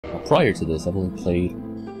Now, prior to this, I've only played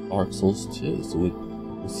Dark Souls 2, so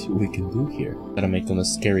we'll see what we can do here. Gotta make them a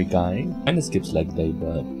scary guy. Kinda skips leg day,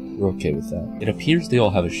 but we're okay with that. It appears they all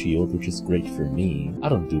have a shield, which is great for me. I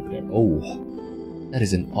don't do that. Oh, that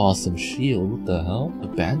is an awesome shield. What the hell? The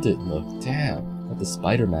bandit look. Damn, like the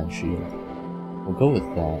Spider-Man shield. We'll go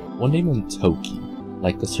with that. We'll name him Toki,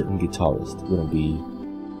 like a certain guitarist. Wouldn't be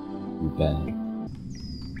too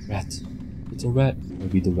bad. Rat. It's a rat.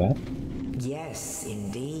 Maybe the rat? Yes,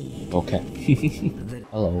 indeed. Okay.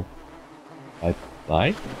 Hello. Bye.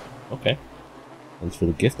 Bye? Okay. Thanks for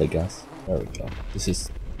the gift, I guess. There we go. This is...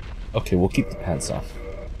 Okay, we'll keep the pants off.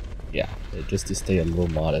 Yeah, just to stay a little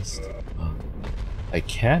modest. I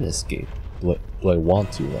can escape. Do I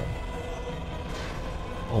want to, though?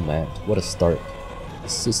 Oh man, what a start.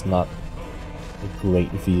 This is not a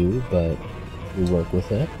great view, but we work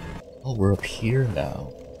with it. Oh, we're up here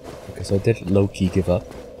now. Okay, so I did low-key give up.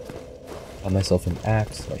 Got myself an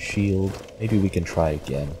axe, my shield. Maybe we can try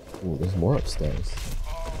again. Ooh, there's more upstairs.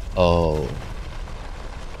 Oh.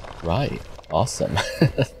 Right. Awesome.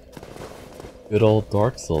 Good old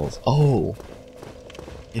Dark Souls. Oh!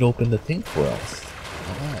 It opened the thing for us.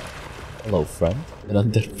 Ah. Hello, friend. An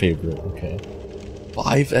undead favorite, okay.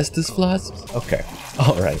 5 Estus flasks? Okay.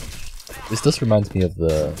 Alright. This does remind me of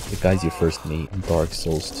the guys you first meet in Dark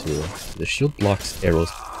Souls 2. The shield blocks arrows.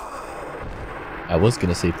 I was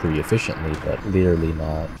gonna say pretty efficiently, but clearly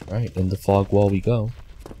not. Alright, in the fog wall we go.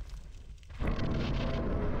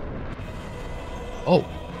 Oh!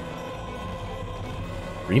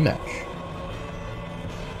 Rematch.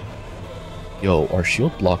 Yo, our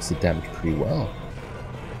shield blocks the damage pretty well.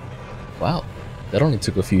 Wow, that only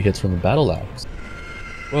took a few hits from the battle axe.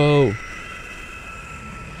 Whoa!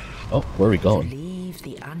 Oh, where are we going?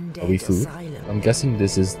 Are we food? I'm guessing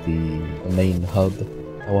this is the main hub.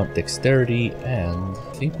 I want dexterity, and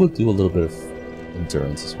I think we'll do a little bit of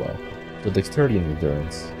endurance as well. So dexterity and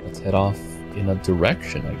endurance. Let's head off in a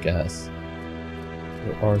direction, I guess.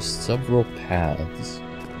 There are several paths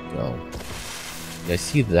to go. Yeah, I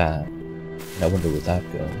see that. And I wonder where that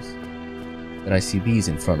goes. Then I see these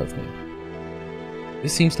in front of me.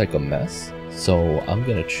 This seems like a mess, so I'm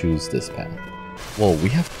gonna choose this path. Whoa, we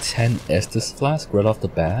have 10 Estus flasks right off the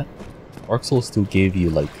bat? Dark Souls 2 gave you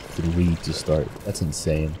like 3 to start. That's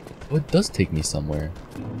insane. Oh, it does take me somewhere.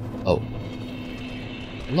 Oh.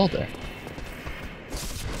 Hello there.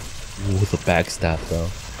 Ooh, the backstab though.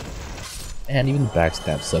 And even the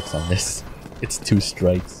backstab sucks on this. It's 2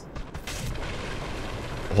 strikes.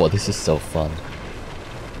 Oh, this is so fun.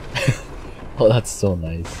 Oh, that's so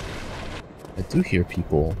nice. I do hear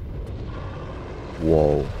people.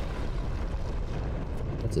 Whoa.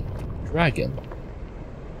 That's a dragon.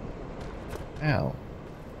 Ow.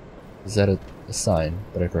 Is that a sign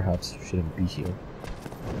that I perhaps shouldn't be here?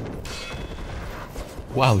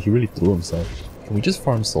 Wow, he really threw himself. Can we just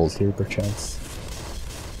farm souls here perchance?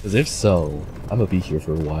 Because if so, I'm gonna be here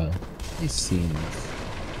for a while. These scenes.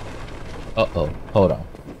 Uh-oh, hold on.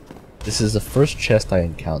 This is the first chest I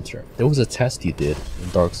encounter. There was a test you did in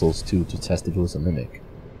Dark Souls 2 to test if it was a mimic.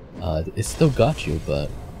 It still got you, but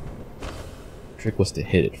the trick was to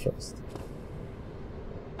hit it first.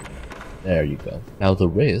 There you go. Now the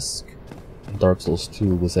risk in Dark Souls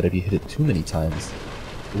 2 was that if you hit it too many times,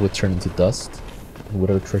 it would turn into dust, and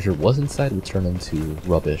whatever treasure was inside would turn into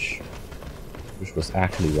rubbish. Which was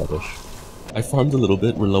actually rubbish. I farmed a little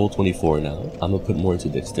bit, we're level 24 now. I'm gonna put more into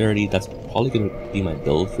dexterity. That's probably gonna be my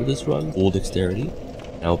build for this run, full dexterity.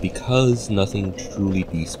 Now because nothing truly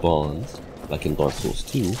despawns, like in Dark Souls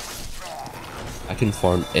 2, I can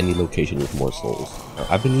farm any location with more souls. Now,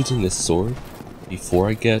 I've been using this sword before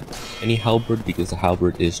I get any halberd because the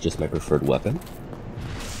halberd is just my preferred weapon.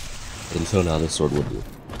 But until now this sword will do.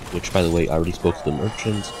 Which by the way, I already spoke to the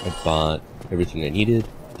merchant, I bought everything I needed,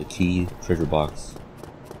 the key, treasure box,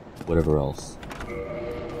 whatever else.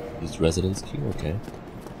 Use residence key, okay.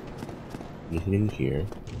 Anything in here?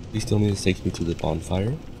 Please tell me this takes me to the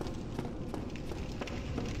bonfire.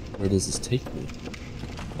 Where does this take me?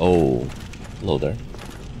 Oh, hello there.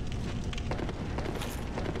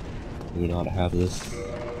 Do we not have this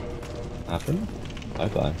happen? Bye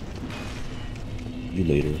bye. See you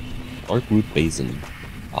later. Dark Root Basin.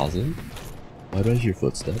 Basin? Why do I hear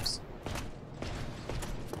footsteps?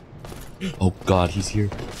 Oh god, he's here.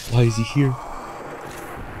 Why is he here?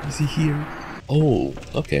 Is he here? Oh,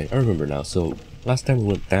 okay, I remember now. So, last time we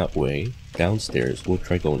went that way, downstairs. We'll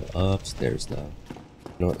try going upstairs now.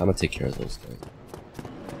 You know what, I'm gonna take care of those things.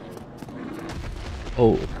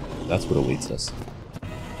 Oh, that's what awaits us.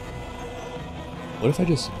 What if I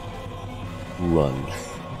just run?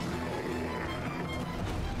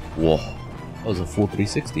 Whoa, that was a full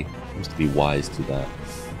 360. Seems to be wise to that.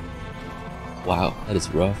 Wow, that is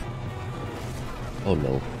rough. Oh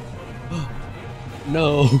no.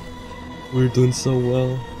 No! We're doing so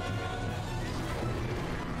well.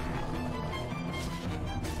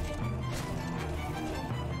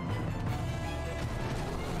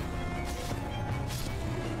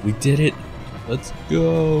 We did it! Let's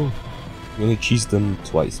go! We only cheesed them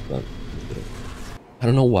twice, but I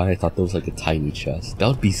don't know why I thought there was like a tiny chest. That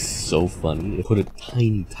would be so funny. If put a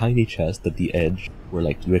tiny chest at the edge where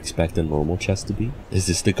like you expect a normal chest to be. Is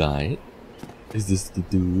this the guy? Is this the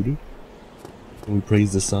dude? Can we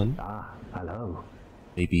praise the sun? Ah, hello.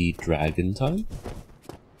 Maybe dragon time?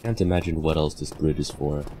 Can't imagine what else this bridge is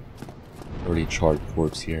for. Already charred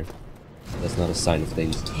corpse here. That's not a sign of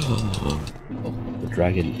things. Oh, the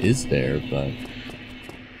dragon is there, but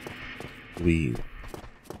is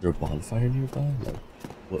there a bonfire nearby?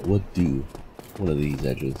 Like, what do one of these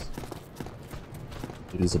edges?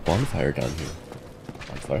 There's a bonfire down here.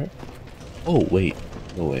 Bonfire? Oh wait,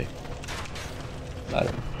 no way.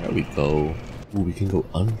 Ladder. There we go. Ooh, we can go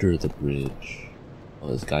under the bridge. Oh,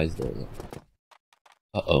 there's guys there.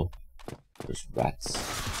 Uh-oh. There's rats.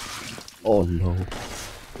 Oh no.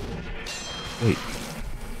 Wait.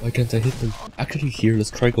 Why can't I hit them? Actually here,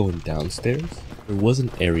 let's try going downstairs. There was an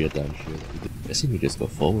area down here. I'm guessing we just go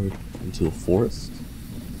forward into a forest.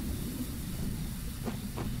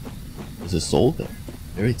 There's a soul there.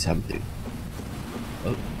 Very tempting.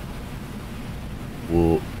 Oh.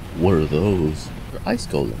 Well, what are those? They're ice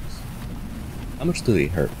golems. How much do they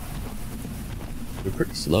hurt? They're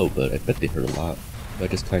pretty slow, but I bet they hurt a lot. So I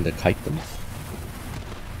just kinda kite them.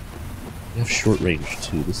 They have short range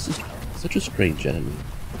too. This is such a strange enemy.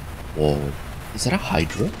 Whoa. Is that a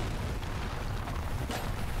Hydra?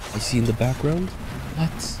 I see in the background? What?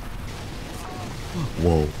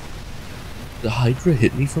 Whoa. The Hydra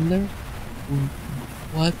hit me from there?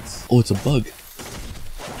 What? Oh, it's a bug.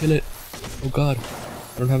 Kill it. Oh god.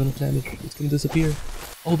 I don't have enough damage. It's gonna disappear.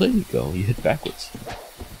 Oh, there you go. You hit backwards.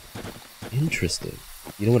 Interesting.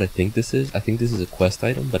 You know what I think this is? I think this is a quest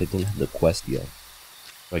item, but I don't have the quest yet.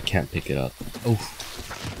 So I can't pick it up. Oh.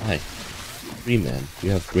 Hi. Free man.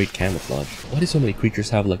 You have great camouflage. Why do so many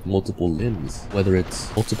creatures have like multiple limbs? Whether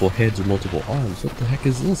it's multiple heads or multiple arms. What the heck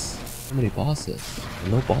is this? So many bosses.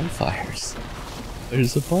 And no bonfires.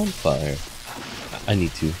 There's a bonfire. I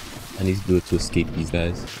need to do it to escape these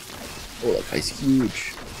guys. Oh, that guy's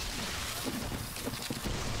huge.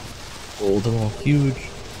 Oh, they're all huge.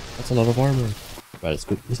 That's a lot of armor. Right, let's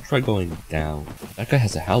go. Let's try going down. That guy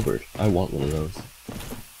has a halberd. I want one of those.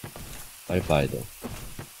 Bye-bye, though.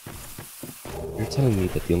 You're telling me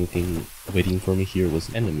that the only thing waiting for me here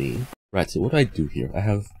was enemy. Right, so what do I do here? I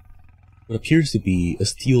have what appears to be a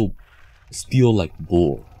steel like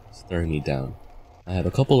bull staring me down. I have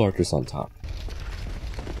a couple archers on top.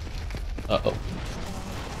 Uh-oh.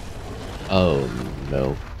 Oh,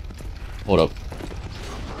 no. Hold up.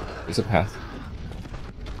 There's a path.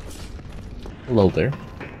 Hello there.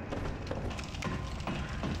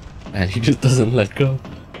 And he just doesn't let go.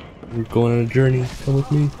 We're going on a journey. Come with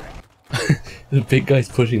me. The big guy's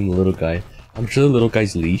pushing the little guy. I'm sure the little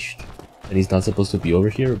guy's leashed. And he's not supposed to be over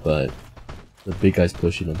here, but the big guy's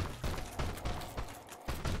pushing him.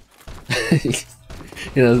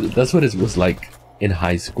 You know, that's what it was like in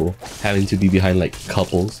high school. Having to be behind like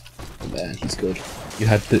couples. Oh man, he's good. You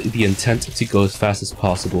had the intent to go as fast as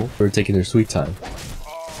possible. We're taking their sweet time.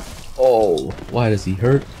 Oh, why does he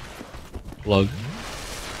hurt? Glug.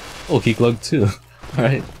 Oh, he glugged too.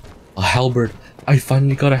 Alright. A halberd. I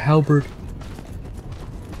finally got a halberd.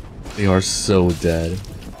 They are so dead.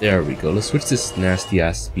 There we go. Let's switch this nasty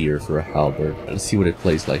ass spear for a halberd. Let's see what it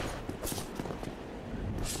plays like.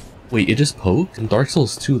 Wait, it just poked? In Dark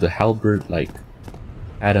Souls 2, the halberd like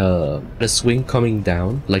had a swing coming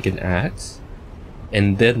down like an axe,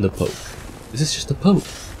 and then the poke. This is just a poke.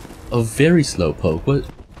 A very slow poke. What?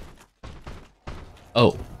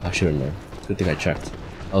 Oh, I should have known. Good thing I checked.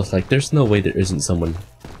 I was like, there's no way there isn't someone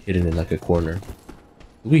hidden in like a corner.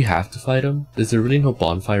 Do we have to fight him? Is there really no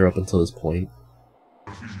bonfire up until this point?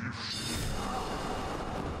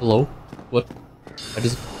 Hello? What?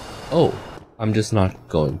 Oh, I'm just not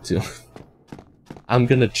going to. I'm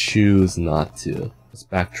gonna choose not to. Let's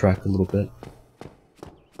backtrack a little bit.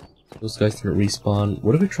 Those guys didn't respawn.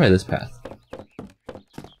 What if we try this path?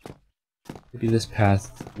 Maybe this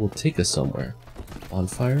path will take us somewhere.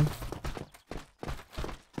 Bonfire?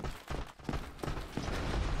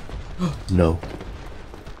 No.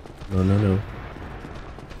 No, no, no.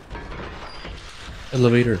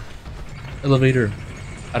 Elevator. Elevator.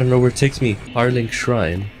 I don't know where it takes me. Firelink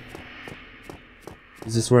Shrine.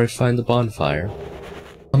 Is this where I find the bonfire?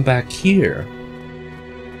 I'm back here.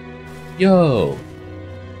 Yo.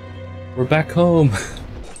 We're back home!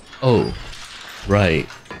 Oh, right.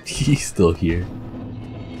 He's still here.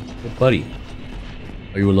 Hey, buddy.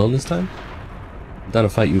 Are you alone this time? I'm down to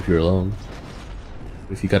fight you if you're alone.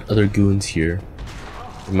 If you got other goons here,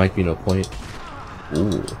 there might be no point.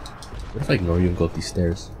 Ooh. What if I ignore you and go up these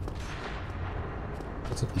stairs?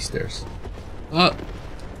 What's up these stairs? Ah!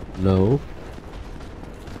 No.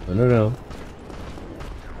 No, no, no.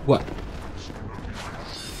 What?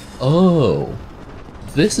 Oh!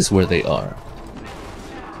 This is where they are.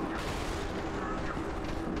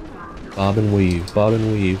 Bob and weave, bob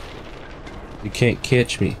and weave. You can't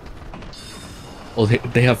catch me. Oh,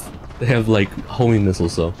 they have like homing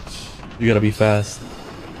missiles, so you gotta be fast.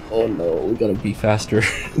 Oh no, we gotta be faster.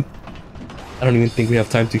 I don't even think we have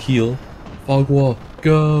time to heal. Fog wall,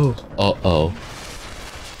 go! Uh-oh.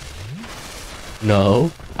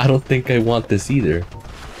 No, I don't think I want this either.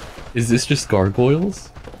 Is this just gargoyles?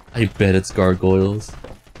 I bet it's gargoyles.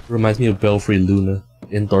 It reminds me of Belfry Luna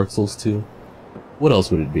in Dark Souls 2. What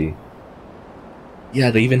else would it be?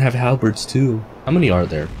 Yeah, they even have halberds too. How many are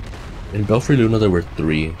there? In Belfry Luna there were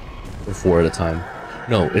 3 or 4 at a time.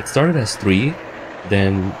 No, it started as 3,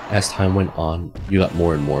 then as time went on, you got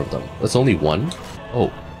more and more of them. That's only 1?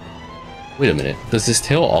 Oh. Wait a minute, does his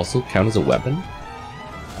tail also count as a weapon?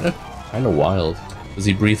 Kinda wild. Does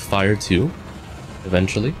he breathe fire too?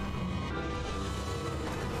 Eventually?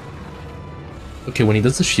 Okay, when he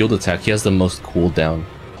does the shield attack, he has the most cooldown.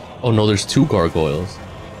 Oh no, there's 2 gargoyles.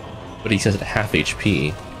 But he says at half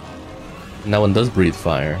HP. And that one does breathe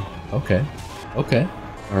fire. Okay. Okay.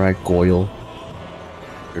 Alright, Goyle.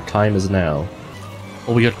 Your time is now.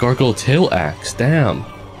 Oh, we got Gargoyle Tail Axe. Damn.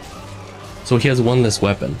 So he has 1 less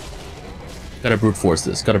weapon. Gotta brute force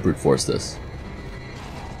this. Gotta brute force this.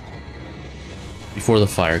 Before the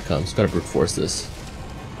fire comes. Gotta brute force this.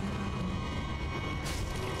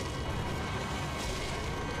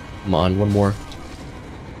 Come on, 1 more.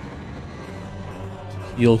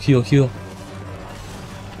 Heal, heal, heal.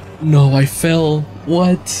 No, I fell.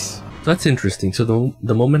 What? That's interesting. So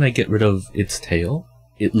the moment I get rid of its tail,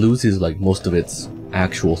 it loses like most of its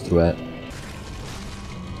actual threat.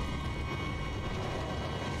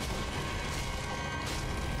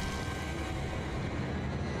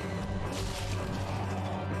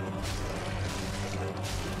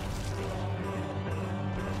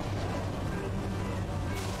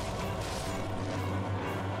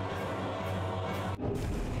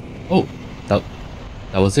 Oh,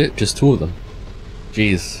 that was it? Just 2 of them.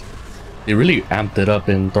 Jeez. They really amped it up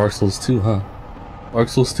in Dark Souls 2, huh? Dark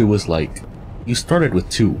Souls 2 was like, you started with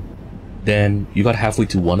 2, then you got halfway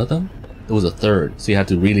to 1 of them, there was a 3rd, so you had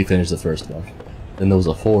to really finish the first one. Then there was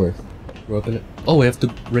a 4th. We're up in it. Oh, we have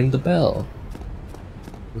to ring the bell.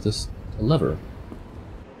 With a lever.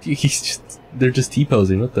 They're just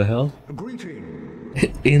T-posing, what the hell?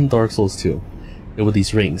 In Dark Souls 2, there were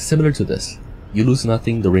these rings, similar to this. You lose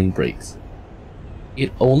nothing, the ring breaks.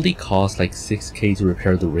 It only costs like 6k to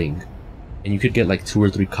repair the ring, and you could get like 2 or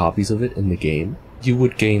 3 copies of it in the game. You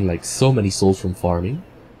would gain like so many souls from farming,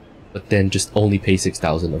 but then just only pay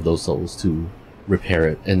 6,000 of those souls to repair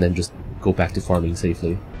it, and then just go back to farming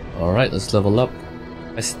safely. Alright, let's level up.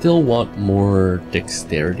 I still want more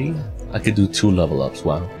dexterity. I could do 2 level ups,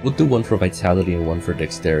 wow. We'll do 1 for vitality and 1 for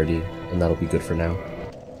dexterity, and that'll be good for now.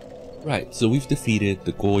 Right, so we've defeated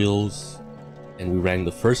the Goyles, and we rang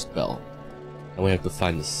the first bell. And we have to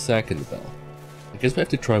find the second bell. I guess we have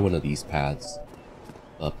to try one of these paths.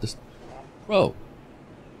 Up this... Bro!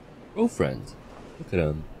 Bro friend! Look at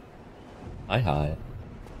him. Hi hi.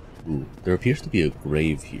 Ooh, there appears to be a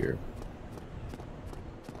grave here.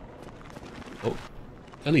 Oh,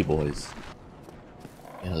 Kelly boys.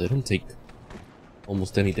 Yeah, they don't take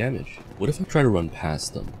almost any damage. What if I try to run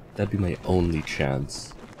past them? That'd be my only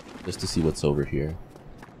chance. Just to see what's over here.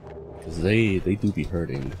 Because they do be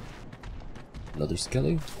hurting. Another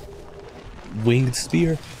skelly? Winged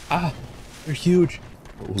spear! Ah! They're huge!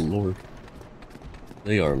 Oh lord.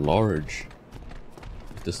 They are large.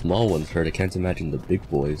 If the small ones hurt, I can't imagine the big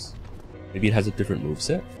boys. Maybe it has a different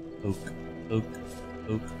moveset? Poke, poke,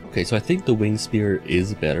 poke. Okay, so I think the winged spear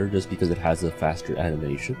is better just because it has a faster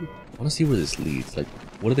animation. I want to see where this leads. Like,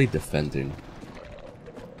 what are they defending?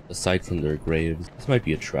 Aside from their graves. This might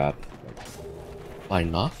be a trap.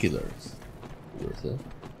 Binoculars. Worth it.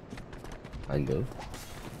 Kind of.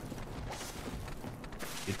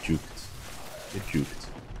 Get juked. Get juked.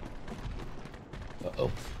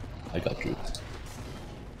 Uh-oh. I got juked.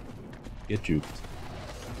 Get juked.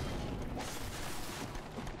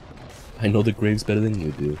 I know the graves better than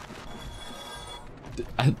you do.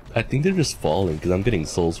 I think they're just falling because I'm getting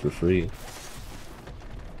souls for free.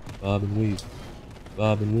 Bob and weave.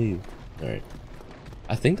 Bob and weave. Alright.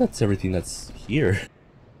 I think that's everything that's here.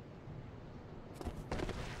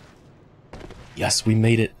 Yes, we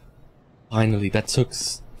made it. Finally, that took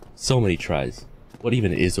so many tries. What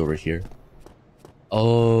even is over here?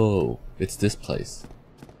 Oh, it's this place.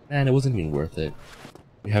 Man, it wasn't even worth it.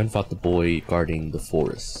 We haven't fought the boy guarding the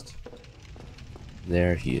forest.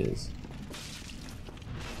 There he is.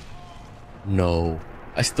 No,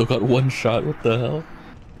 I still got one shot, what the hell?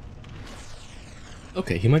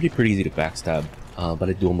 Okay, he might be pretty easy to backstab, but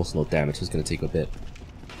I do almost no damage, so it's gonna take a bit.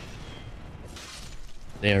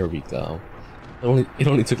 There we go. It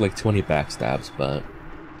only took like 20 backstabs, but...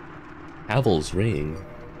 Havel's ring.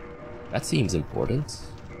 That seems important.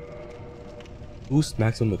 Boost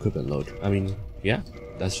maximum equipment load. I mean, yeah,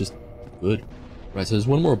 that's just good. Right, so there's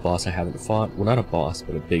one more boss I haven't fought. Well, not a boss,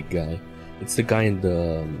 but a big guy. It's the guy in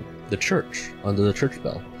the church, under the church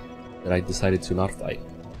bell, that I decided to not fight.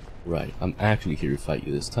 Right, I'm actually here to fight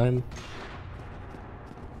you this time.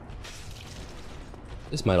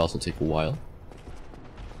 This might also take a while.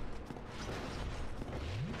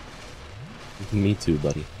 Me too,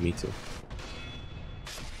 buddy. Me too.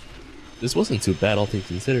 This wasn't too bad, all things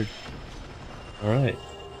considered. Alright.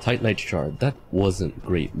 Titanite shard. That wasn't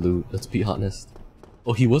great loot, let's be honest.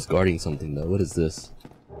 Oh, he was guarding something though. What is this?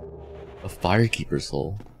 A firekeeper's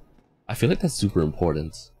soul. I feel like that's super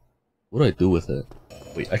important. What do I do with it?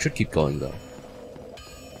 Wait, I should keep going though.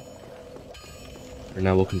 For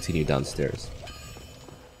now, we'll continue downstairs.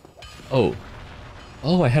 Oh.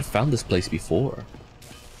 Oh, I had found this place before.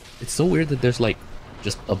 It's so weird that there's like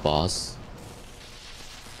just a boss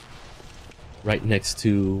right next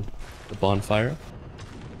to the bonfire.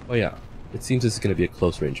 Oh yeah, it seems this is going to be a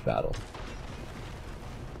close range battle.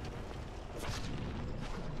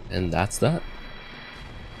 And that's that.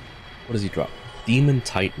 What does he drop? Demon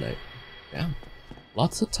Titanite. Damn.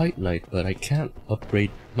 Lots of Titanite, but I can't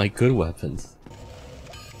upgrade my good weapons.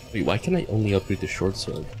 Wait, why can I only upgrade the short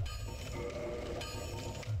sword?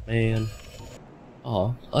 Man.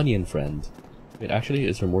 Aw, onion friend. Wait, actually,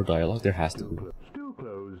 is there more dialogue? There has to be. Still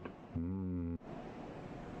closed.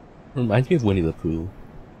 Reminds me of Winnie the Pooh.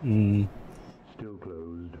 Still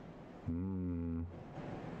closed.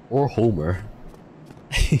 Or Homer.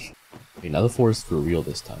 Okay, now the forest for real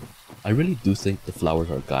this time. I really do think the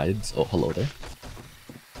flowers are guides. Oh, hello there.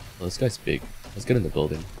 Oh, this guy's big. Let's get in the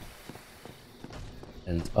building.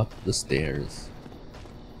 And up the stairs.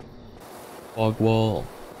 Fog wall.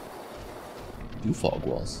 2 fog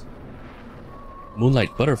walls.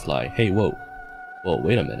 Moonlight butterfly. Hey, whoa. Whoa,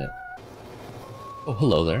 wait a minute. Oh,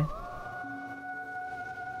 hello there.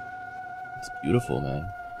 It's beautiful, man.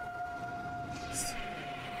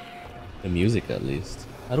 The music, at least.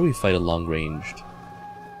 How do we fight a long-ranged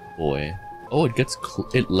boy? Oh,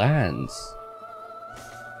 it lands.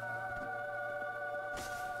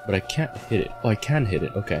 But I can't hit it. Oh, I can hit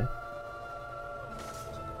it. Okay.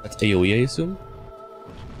 That's AoE, I assume?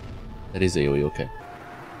 That is AoE, okay.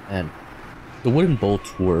 And the wooden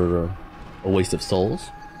bolts were a waste of souls.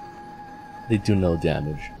 They do no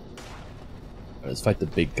damage. Alright, let's fight the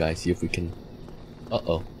big guy, see if we can...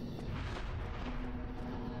 Uh-oh.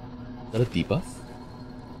 Is that a debuff?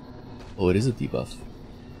 Oh, it is a debuff.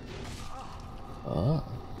 Ah.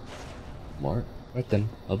 Smart. Right then,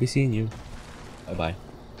 I'll be seeing you. Bye-bye.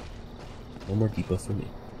 No more debuff for me.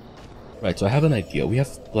 Right, so I have an idea. We have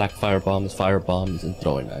black fire bombs, and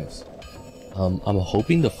throwing knives. I'm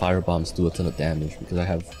hoping the fire bombs do a ton of damage because I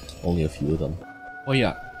have only a few of them. Oh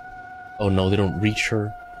yeah. Oh no, they don't reach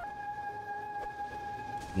her.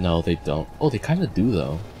 No, they don't. Oh, they kind of do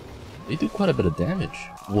though. They do quite a bit of damage.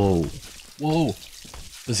 Whoa. Whoa.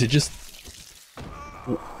 Does it just...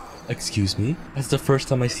 Excuse me? That's the first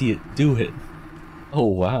time I see it do it. Oh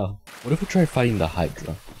wow. What if we try fighting the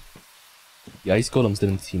Hydra? The ice golems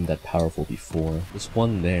didn't seem that powerful before. There's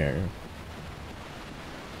one there.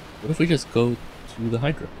 What if we just go to the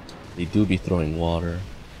Hydra? They do be throwing water.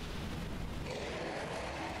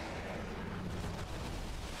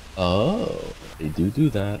 Oh, they do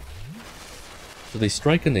that. So they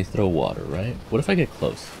strike and they throw water, right? What if I get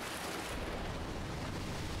close?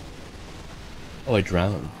 Oh, I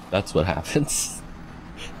drown. That's what happens.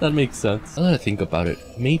 That makes sense. Now that I think about it,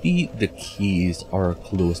 maybe the keys are a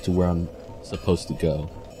clue as to where I'm supposed to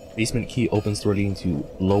go. Basement key opens door leading to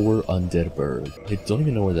lower undead bird. I don't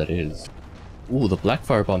even know where that is. Ooh, the black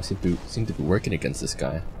fire bombs seem to be working against this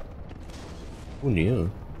guy. Who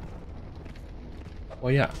knew? Oh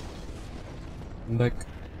yeah. I'm back.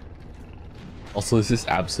 Also, this is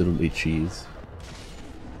absolutely cheese.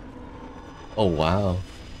 Oh wow.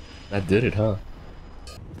 That did it, huh?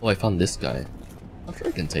 Oh, I found this guy. I'm sure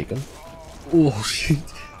I can take him. Oh shit.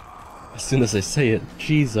 As soon as I say it,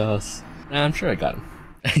 Jesus. Nah, I'm sure I got him.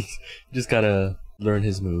 Just gotta learn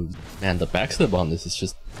his moves. Man, the backstab on this is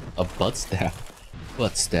just a butt stab.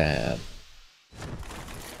 Butt stab.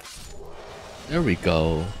 There we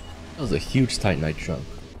go. That was a huge Titanite chunk.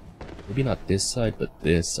 Maybe not this side, but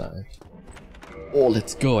this side. Oh,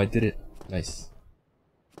 let's go. I did it. Nice.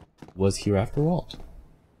 Was here after all.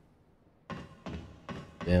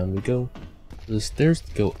 Down we go. The stairs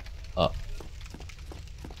go up.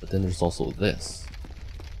 But then there's also this.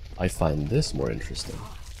 I find this more interesting.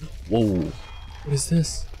 Whoa. What is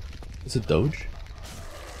this? Is it Doge?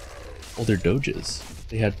 Oh, they're Doges.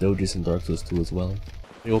 They had Doges in Dark Souls 2 as well.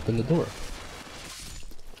 They opened the door.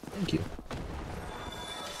 Thank you.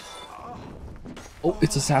 Oh,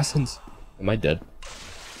 it's assassins. Am I dead?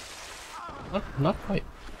 Not quite.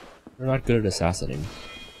 They're not good at assassinating.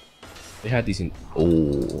 They had these in.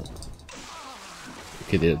 Oh.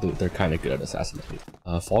 Okay, they're kind of good at assassinating.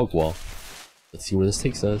 Fog wall. Let's see where this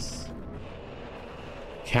takes us.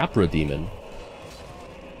 Capra demon.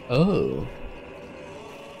 Oh.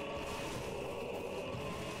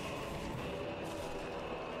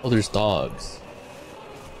 Oh, there's dogs.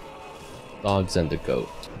 Dogs and a goat.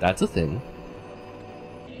 That's a thing.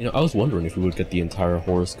 You know, I was wondering if we would get the entire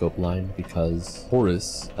horoscope line, because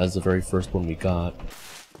Horus, as the very first one we got.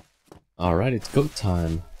 Alright, it's goat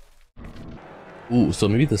time. Ooh, so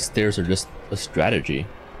maybe the stairs are just a strategy.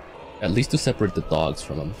 At least to separate the dogs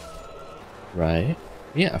from them. Right?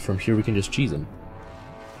 Yeah, from here we can just cheese them.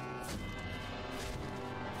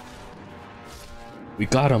 We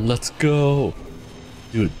got him, let's go!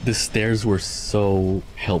 Dude, the stairs were so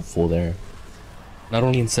helpful there. Not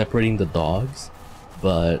only in separating the dogs,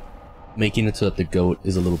 but making it so that the goat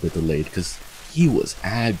is a little bit delayed, because he was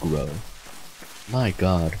aggro. My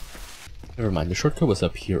god. Never mind, the shortcut was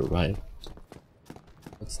up here, right?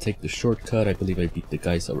 Let's take the shortcut. I believe I beat the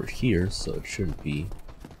guys over here, so it shouldn't be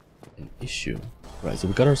an issue. Right, so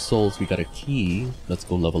we got our souls, we got a key. Let's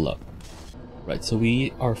go level up. Right, so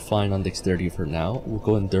we are fine on dexterity for now. We'll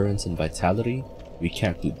go endurance and vitality. We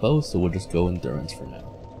can't do both, so we'll just go endurance for now.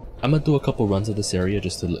 I'm gonna do a couple runs of this area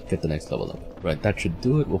just to get the next level up. Right, that should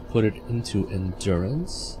do it. We'll put it into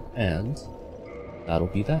endurance, and that'll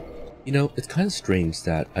be that. You know, it's kind of strange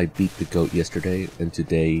that I beat the goat yesterday, and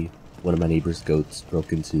today one of my neighbor's goats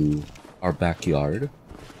broke into our backyard,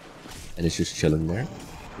 and it's just chilling there.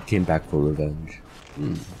 It came back for revenge.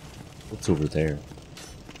 What's over there?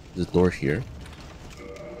 There's a door here.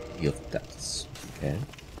 Yep, that's okay.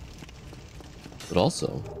 But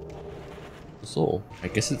also, the soul. I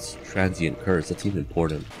guess it's transient curse. That's even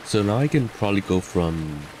important. So now I can probably go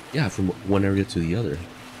from, yeah, from one area to the other.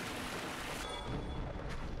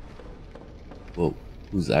 Whoa,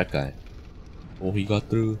 who's that guy? Oh, he got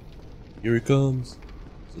through. Here he comes.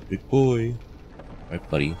 It's a big boy. Alright,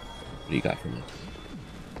 buddy. What do you got for me?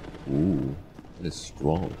 Ooh, that is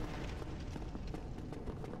strong.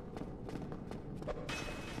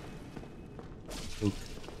 Poke.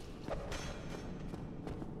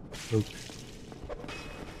 Poke.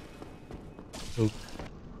 Poke.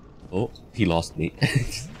 Oh, he lost me.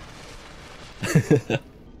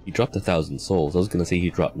 He dropped 1,000 souls. I was gonna say he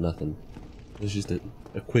dropped nothing. It was just a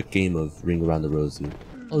quick game of Ring Around the Rosie.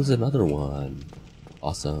 Oh, there's another one.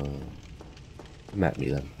 Awesome. Come at me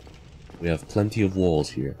then. We have plenty of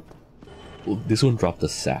walls here. Oh, this one dropped a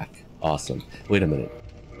sack. Awesome. Wait a minute.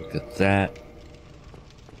 Look at that.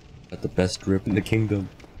 Got the best grip in the kingdom.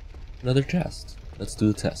 Another chest. Let's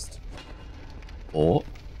do the test. Oh.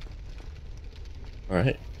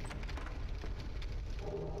 Alright.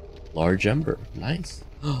 Large ember. Nice.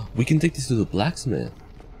 We can take this to the blacksmith.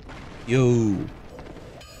 Yo.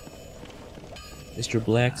 Mr.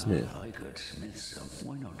 Blacksmith. I could smith some.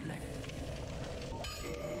 Why not let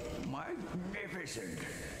magnificent.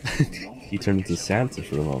 He turned into Santa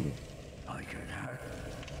for a moment. I can have.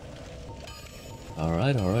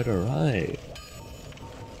 Alright, alright, alright.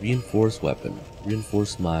 Reinforce weapon.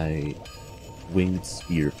 Reinforce my winged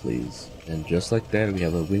spear, please. And just like that, we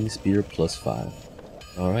have a winged spear plus 5.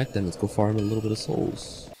 Alright, then let's go farm a little bit of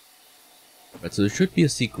souls. Right, so there should be a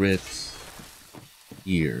secret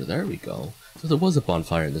here. There we go. So there was a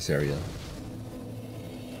bonfire in this area.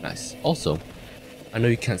 Nice. Also, I know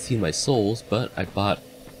you can't see my souls, but I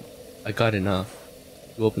got enough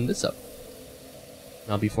to open this up.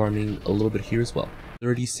 And I'll be farming a little bit here as well.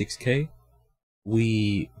 36k.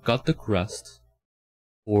 We got the crest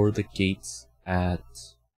for the gates at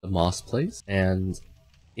the Moss place, and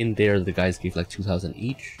in there the guys gave like 2,000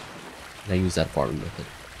 each, and I used that farming method.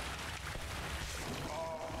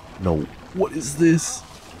 No. What is this?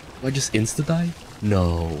 Do I just insta-die?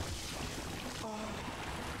 No.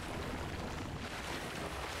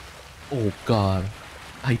 Oh god.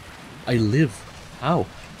 I live. How?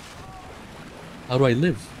 How do I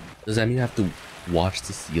live? Does that mean I have to watch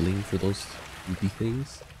the ceiling for those goopy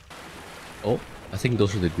things? Oh, I think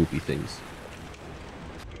those are the goopy things.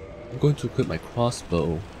 I'm going to equip my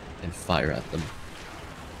crossbow and fire at them.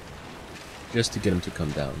 Just to get them to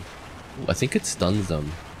come down. Ooh, I think it stuns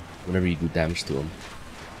them whenever you do damage to them.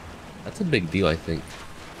 That's a big deal, I think.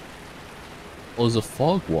 Oh, there's a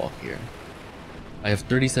fog wall here. I have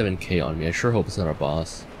 37k on me. I sure hope it's not our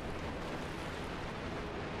boss.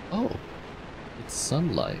 Oh, it's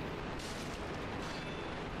sunlight.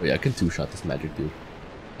 Oh yeah, I can two-shot this magic dude.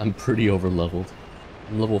 I'm pretty over-leveled.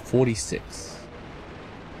 I'm level 46.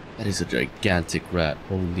 That is a gigantic rat,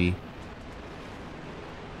 holy.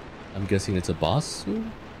 I'm guessing it's a boss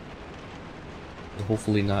soon? But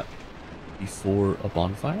hopefully not before a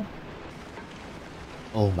bonfire?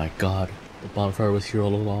 Oh my god, the bonfire was here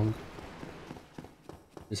all along.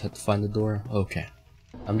 Just had to find the door? Okay.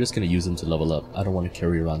 I'm just gonna use them to level up. I don't want to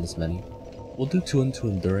carry around this many. We'll do 2 into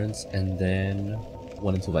endurance and then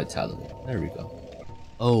 1 into vitality. There we go.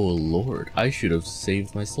 Oh lord, I should have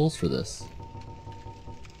saved my souls for this.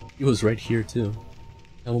 He was right here too.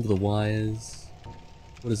 Helm of the Wise.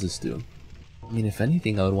 What does this do? I mean, if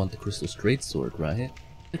anything, I would want the Crystal Straight Sword, right?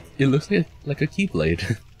 It looks like a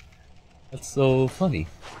Keyblade. That's so funny.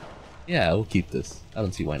 Yeah, we'll keep this. I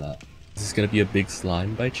don't see why not. Is this gonna be a big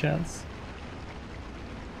slime by chance?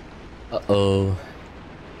 Uh-oh.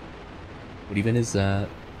 What even is that?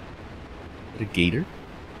 Is it a gator?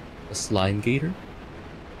 A slime gator?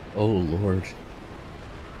 Oh lord.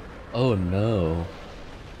 Oh no.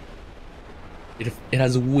 It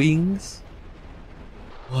has wings?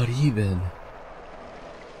 What even?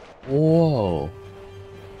 Whoa.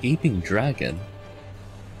 Gaping Dragon.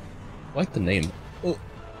 Quite the name. Oh.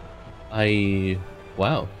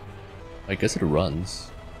 Wow. I guess it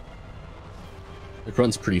runs. It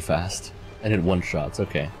runs pretty fast. And it one-shots,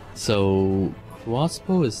 okay. So,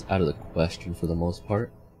 crossbow is out of the question for the most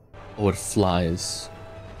part. Oh, it flies.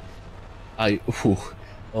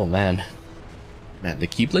 Oh man. Man, the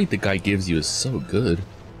Keyblade the guy gives you is so good.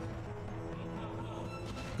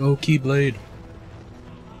 Go Keyblade!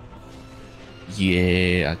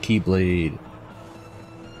 Yeah, Keyblade.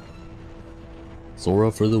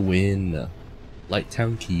 Sora for the win.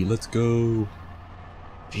 Lighttown Key, let's go.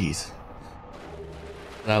 Jeez.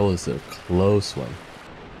 That was a close one.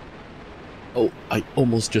 Oh, I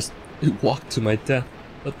almost just walked to my death.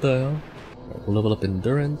 What the hell? Right, we'll level up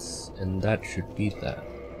endurance, and that should beat that.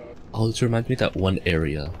 Oh, this reminds me of that one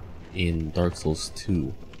area in Dark Souls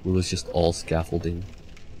 2 where it was just all scaffolding.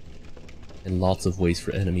 And lots of ways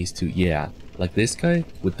for enemies to, yeah, like this guy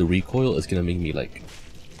with the recoil is gonna make me like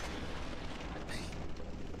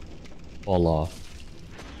fall off.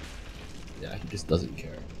 Yeah, he just doesn't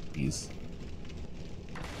care.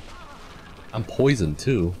 I'm poisoned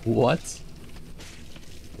too. What?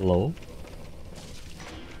 Hello?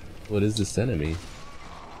 What is this enemy?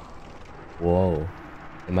 Whoa.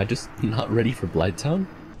 Am I just not ready for Blighttown?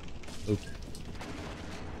 Okay.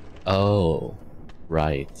 Oh.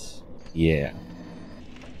 Right. Yeah.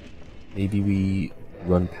 Maybe we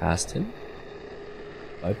run past him?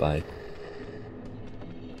 Bye-bye.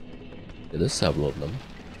 Yeah, there's several of them.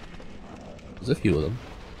 There's a few of them.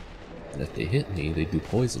 And if they hit me, they do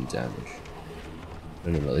poison damage.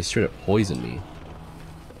 No, they straight up poison me.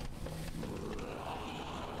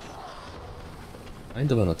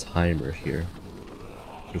 Kind of on a timer here.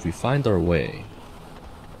 But if we find our way,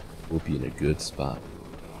 we'll be in a good spot.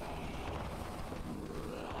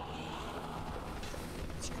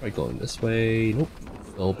 Let's try going this way. Nope,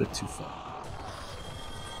 fell a bit too far.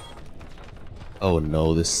 Oh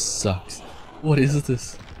no, this sucks. What is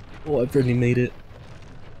this? Oh, I barely made it.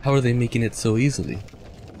 How are they making it so easily?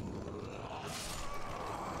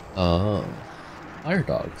 Oh, fire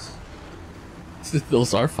dogs.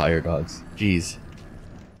 Those are fire dogs. Jeez.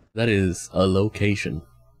 That is a location.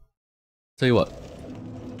 Tell you what,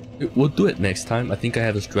 we'll do it next time. I think I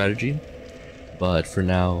have a strategy, but for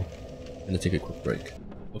now, I'm gonna take a quick break.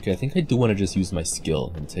 Okay, I think I do want to just use my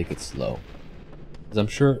skill and take it slow, because I'm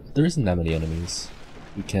sure there isn't that many enemies.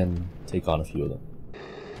 We can take on a few of them.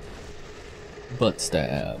 But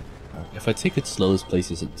stab. If I take it slow, this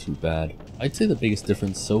place isn't too bad. I'd say the biggest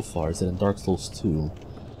difference so far is that in Dark Souls 2,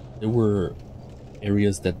 there were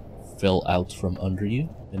areas that fell out from under you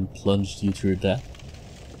and plunged you to your death.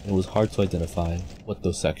 And it was hard to identify what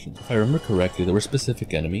those sections. If I remember correctly, there were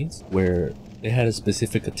specific enemies where they had a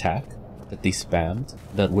specific attack that they spammed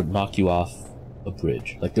that would knock you off a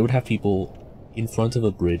bridge. Like they would have people in front of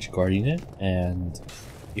a bridge guarding it, and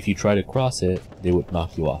if you try to cross it, they would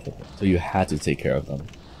knock you off of it. So you had to take care of them.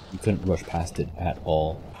 You couldn't rush past it at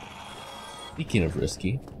all. Speaking of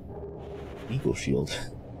risky, Eagle Shield.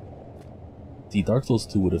 See, Dark Souls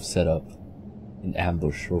 2 would have set up an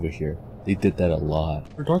ambush over here. They did that a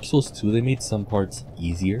lot. For Dark Souls 2, they made some parts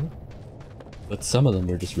easier, but some of them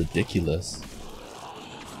were just ridiculous.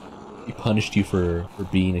 He punished you for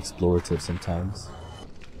being explorative sometimes.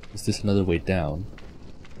 Is this another way down?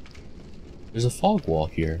 There's a fog wall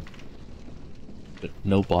here. But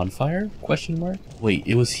no bonfire? Question mark? Wait,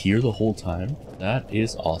 it was here the whole time? That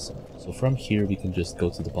is awesome. So from here we can just go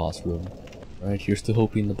to the boss room. Alright, here's to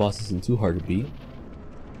hoping the boss isn't too hard to beat.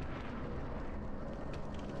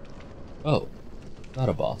 Oh, not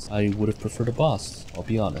a boss. I would have preferred a boss, I'll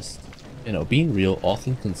be honest. You know, being real, all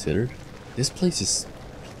things considered, this place is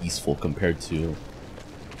peaceful compared to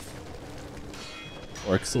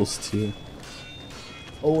Dark Souls 2.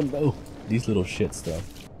 Oh no, these little shits though.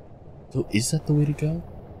 So is that the way to go?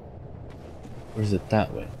 Or is it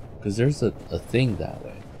that way? Because there's a thing that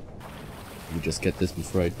way. Let me just get this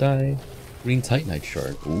before I die. Green Titanite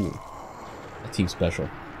shard. Ooh. That seems special.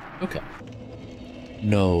 Okay.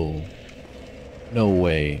 No. No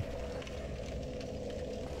way.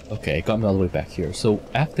 Okay, it got me all the way back here. So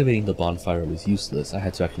activating the bonfire was useless. I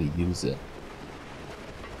had to actually use it.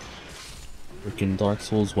 Freaking Dark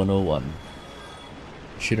Souls 101.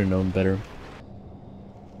 Should have known better.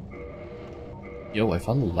 Yo, I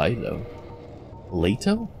found the Lito.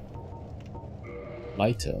 Lito?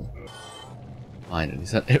 Lito. Finally,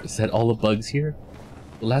 is that all the bugs here?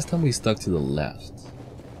 The last time we stuck to the left.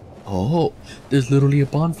 Oh, there's literally a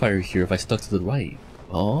bonfire here if I stuck to the right.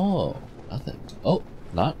 Oh, nothing. Oh,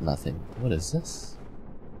 not nothing. What is this?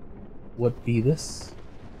 What be this?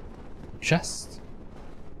 Chest?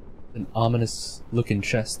 An ominous looking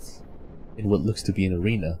chest in what looks to be an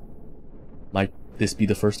arena. Might this be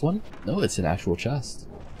the first one? No, it's an actual chest.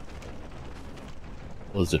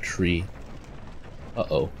 Oh, there's a tree.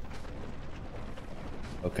 Uh-oh.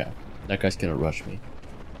 Okay, that guy's gonna rush me.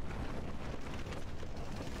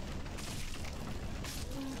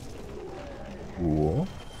 Cool.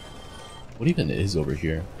 What even is over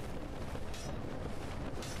here?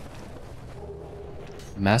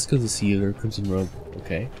 Mask of the Sealer, Crimson Robe,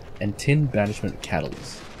 okay. And Tin Banishment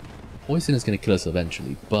Catalyst. Poison is gonna kill us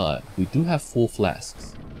eventually, but we do have full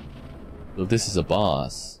flasks. So if this is a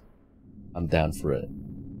boss, I'm down for it.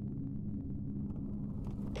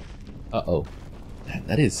 Uh-oh. Man,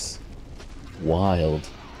 that is wild.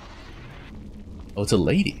 Oh, it's a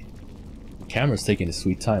lady. The camera's taking a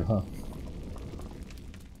sweet time, huh?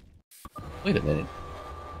 Wait a minute.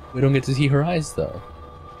 We don't get to see her eyes, though.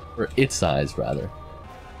 Or its eyes, rather.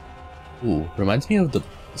 Ooh, reminds me of the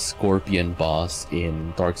Scorpion boss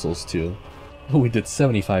in Dark Souls 2. Oh, we did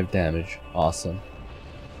 75 damage. Awesome.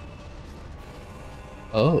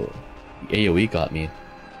 Oh, the AoE got me.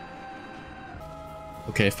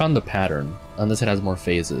 Okay, I found the pattern, unless it has more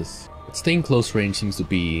phases. But staying close range seems to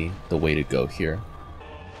be the way to go here.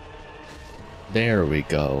 There we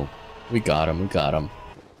go. We got him, we got him.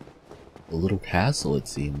 A little castle, it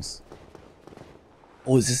seems.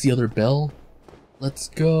 Oh, is this the other bell? Let's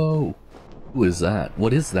go! Who is that?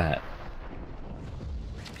 What is that?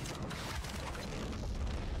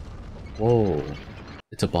 Whoa.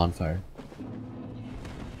 It's a bonfire.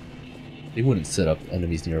 They wouldn't set up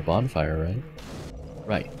enemies near a bonfire, right?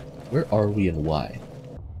 Right. Where are we and why?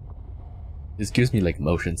 This gives me like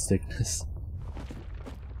motion sickness.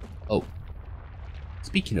 Oh.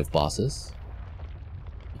 Speaking of bosses.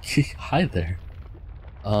 Hi there.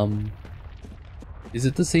 Is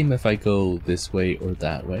it the same if I go this way or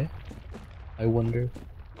that way? I wonder.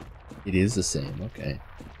 It is the same, okay.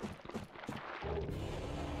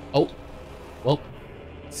 Oh! Well,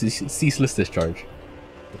 ceaseless discharge.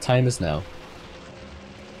 The time is now.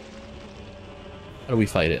 How do we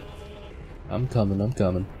fight it? I'm coming, I'm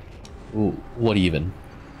coming. Ooh, what even?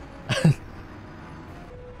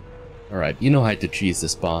 Alright, you know I had to cheese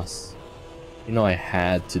this boss. You know I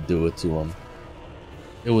had to do it to him.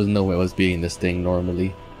 There was no way I was beating this thing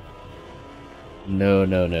normally. No,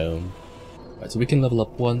 no, no. Alright, so we can level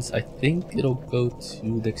up once. I think it'll go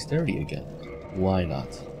to dexterity again. Why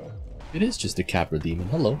not? It is just a Capra demon.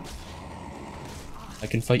 Hello. I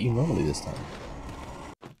can fight you normally this time.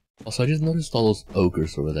 Also, I just noticed all those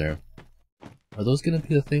ogres over there. Are those gonna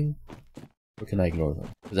be the thing? Or can I ignore them?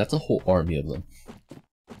 Because that's a whole army of them.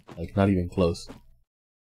 Like, not even close.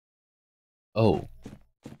 Oh.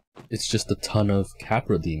 It's just a ton of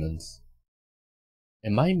Capra demons.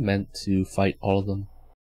 Am I meant to fight all of them?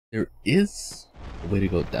 There is a way to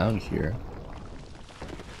go down here.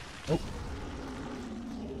 Oh.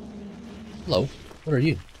 Hello. What are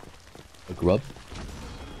you? A grub?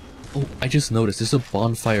 Oh, I just noticed there's a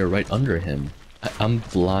bonfire right under him. I'm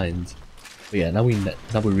blind. But yeah, now we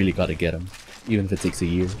really gotta get him, even if it takes a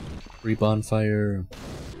year. Free bonfire.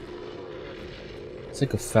 It's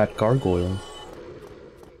like a fat gargoyle.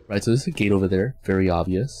 Right, so there's a gate over there, very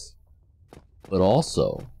obvious. But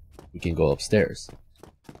also, we can go upstairs.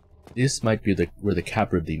 This might be where the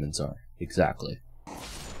Capra demons are. Exactly.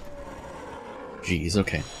 Jeez,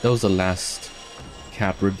 okay. That was the last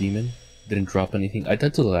Capra demon. Didn't drop anything. I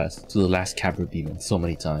died to the last Capra demon so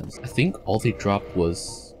many times. I think all they dropped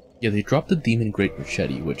was... yeah, they dropped the Demon Great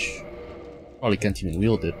Machete, which probably can't even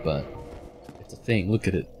wield it, but it's a thing. Look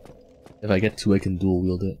at it. If I get two, I can dual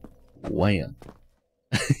wield it. Wham.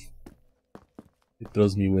 It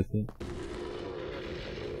throws me with it.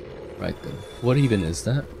 Right then. What even is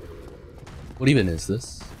that? What even is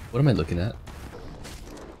this? What am I looking at?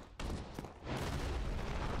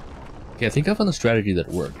 Okay, I think I found a strategy that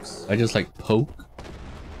works. I just like poke,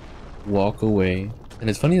 walk away, and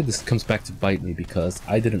it's funny that this comes back to bite me because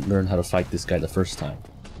I didn't learn how to fight this guy the first time.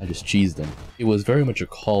 I just cheesed him. It was very much a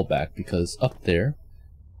callback because up there,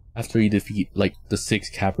 after you defeat like the 6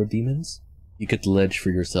 Capra demons, you get the ledge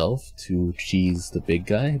for yourself to cheese the big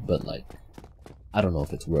guy, but like, I don't know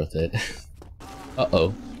if it's worth it.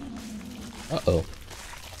 Uh-oh. Uh-oh.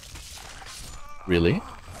 Really?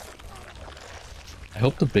 I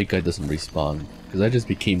hope the big guy doesn't respawn, because I just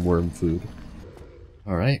became worm food.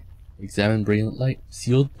 Alright. Examine Brilliant Light.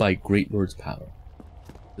 Sealed by Great Lord's power.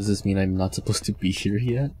 Does this mean I'm not supposed to be here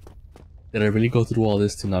yet? Did I really go through all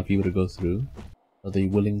this to not be able to go through? Are they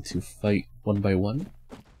willing to fight one by one?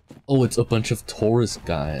 Oh, it's a bunch of Taurus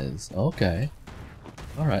guys. Okay.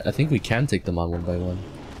 Alright, I think we can take them on one by one.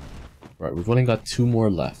 Right, we've only got 2 more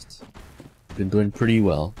left. Been doing pretty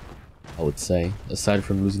well, I would say, aside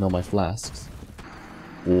from losing all my flasks.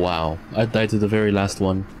 Wow, I died to the very last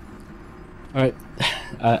one. Alright,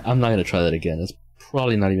 I'm not gonna try that again. It's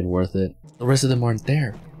probably not even worth it. The rest of them aren't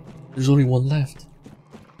there. There's only 1 left.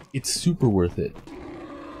 It's super worth it.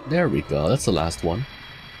 There we go, that's the last one.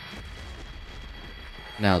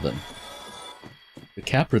 Now then. The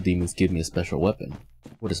Capra demons give me a special weapon.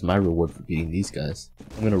 What is my reward for beating these guys?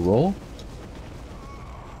 I'm gonna roll.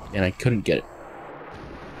 And I couldn't get it.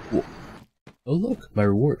 Whoa. Oh look, my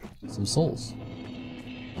reward. Some souls.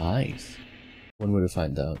 Nice. One way to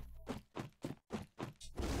find out.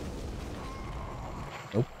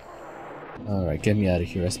 Nope. Alright, get me out of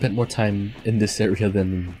here. I spent more time in this area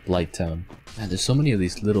than in Blighttown. Man, there's so many of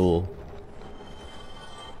these little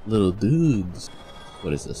dudes.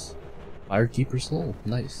 What is this? Firekeeper soul.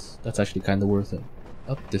 Nice. That's actually kinda worth it.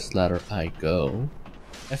 Up this ladder I go.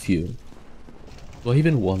 F you. Do I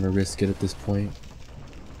even want to risk it at this point?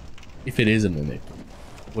 If it is a mimic,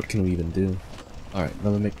 what can we even do? Alright,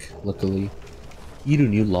 no mimic, luckily. Iru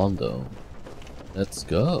New Londo. Let's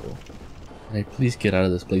go. Can I please get out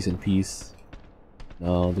of this place in peace?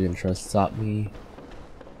 No, they're gonna try to stop me.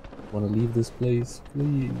 Wanna leave this place,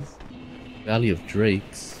 please? Valley of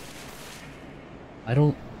Drakes. I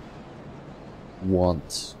don't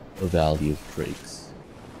want a Valley of Drakes.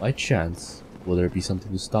 By chance, will there be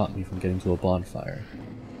something to stop me from getting to a bonfire?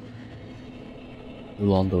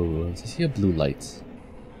 Rolando Ruins. I see a blue light.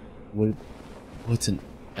 What's an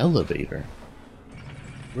elevator?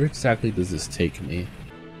 Where exactly does this take me?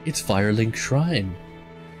 It's Firelink Shrine!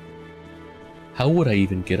 How would I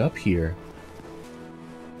even get up here?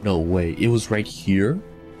 No way, it was right here?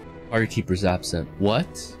 Firekeeper's absent.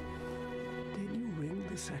 What? Did you ring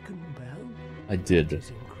the second bell? I did.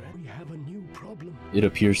 We have a new problem. It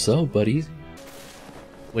appears so, buddy.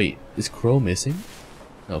 Wait, is Crow missing?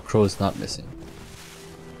 No, Crow is not missing.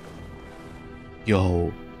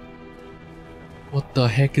 Yo. What the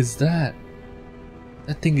heck is that?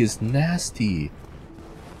 That thing is nasty.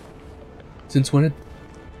 Since when it...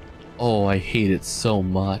 Oh, I hate it so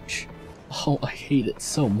much. Oh, I hate it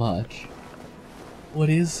so much. What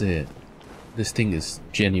is it? This thing is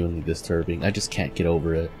genuinely disturbing. I just can't get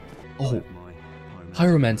over it. Oh,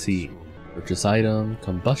 Pyromancy. Purchase item,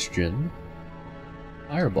 combustion,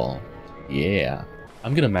 fireball. Yeah.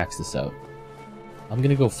 I'm gonna max this out. I'm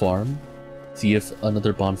gonna go farm, see if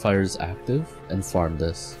another bonfire is active, and farm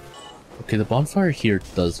this. Okay, the bonfire here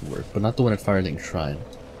does work, but not the one at Firelink Shrine.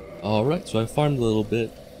 Alright, so I farmed a little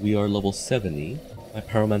bit. We are level 70. My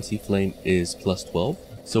Pyromancy Flame is plus 12.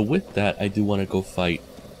 So with that, I do want to go fight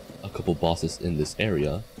a couple bosses in this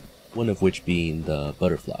area. One of which being the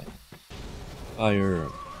butterfly. Fire.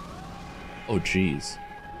 Oh jeez.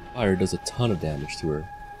 Fire does a ton of damage to her.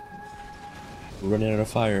 We're running out of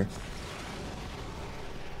fire.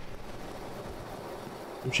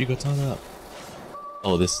 Uchigatana.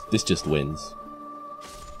 Oh, this just wins.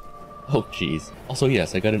 Oh jeez. Also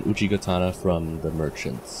yes, I got an Uchigatana from the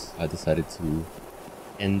merchants. I decided to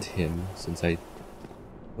end him since I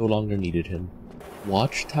no longer needed him.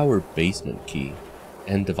 Watchtower basement key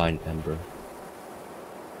and divine ember.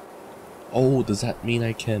 Oh, does that mean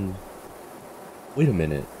I can... Wait a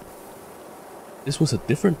minute. This was a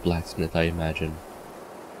different blacksmith, I imagine.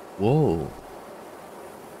 Whoa.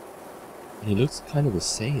 And he looks kind of the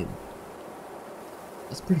same.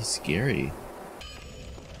 That's pretty scary.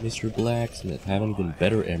 Mr. Blacksmith, I have an even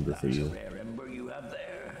better ember for you.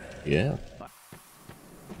 Yeah.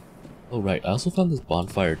 Oh right, I also found this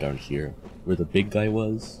bonfire down here, where the big guy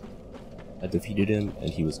was. I defeated him, and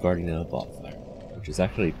he was guarding a bonfire, which is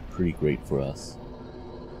actually pretty great for us.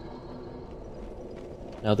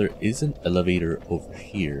 Now there is an elevator over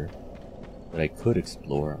here that I could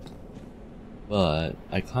explore, but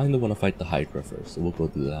I kind of want to fight the Hydra first, so we'll go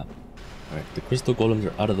do that. Alright, the crystal golems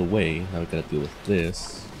are out of the way, now we gotta deal with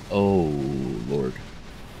this. Oh lord.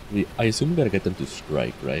 I assume we gotta get them to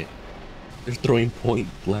strike, right? They're throwing point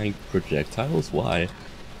blank projectiles? Why?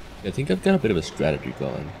 I think I've got a bit of a strategy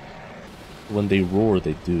going. When they roar,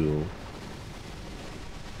 they do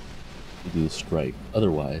strike.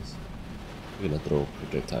 Otherwise, we're gonna throw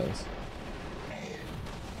projectiles.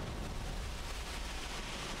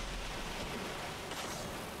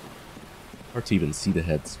 Hard to even see the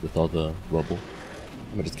heads with all the rubble.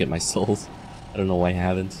 I'm gonna just get my souls. I don't know why I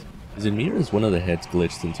haven't. Is it me or is one of the heads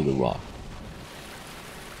glitched into the rock?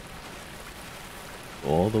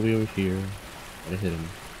 All the way over here. Gotta hit him.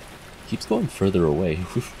 Keeps going further away.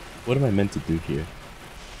 What am I meant to do here?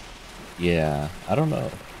 Yeah, I don't know.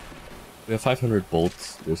 We have 500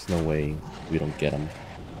 bolts. There's no way we don't get him.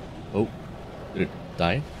 Oh, did it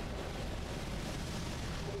die?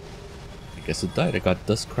 I guess it died. I got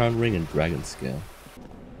Dust Crown Ring and Dragon Scale.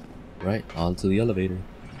 Right, on to the elevator.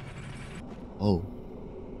 Oh.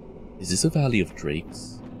 Is this a Valley of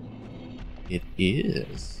Drakes? It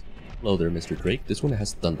is. Hello there, Mr. Drake. This one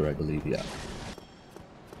has thunder, I believe, yeah.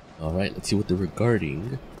 Alright, let's see what they're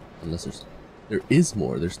regarding. Unless there is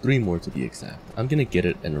more. There's 3 more to be exact. I'm gonna get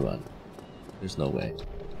it and run. There's no way.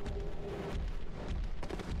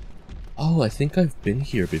 Oh, I think I've been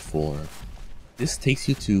here before. This takes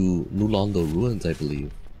you to Nulondo Ruins, I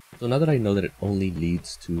believe. So now that I know that it only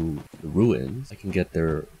leads to the ruins, I can get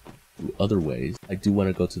there through other ways. I do want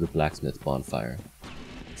to go to the blacksmith bonfire.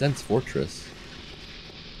 Zen's Fortress.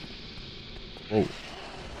 Whoa.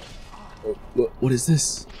 Oh, what is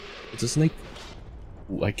this? It's a snake.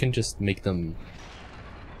 Ooh, I can just make them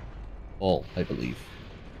fall, I believe.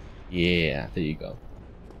 Yeah, there you go.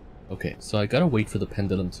 Okay, so I gotta wait for the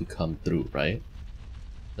pendulum to come through, right?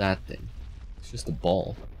 That thing. It's just a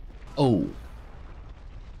ball. Oh!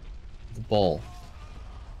 The ball.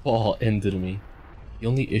 Ball ended me. The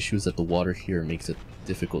only issue is that the water here makes it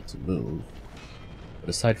difficult to move. But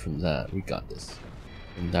aside from that, we got this.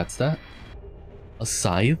 And that's that. A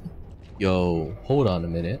scythe? Yo, hold on a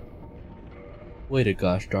minute. Wait a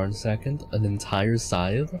gosh darn second. An entire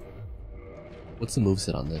scythe? What's the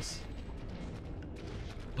moveset on this?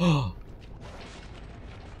 Oh!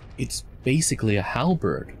 It's basically a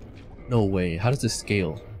halberd. No way, how does this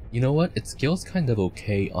scale? You know what? It scales kind of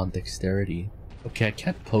okay on dexterity. Okay, I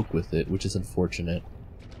can't poke with it, which is unfortunate.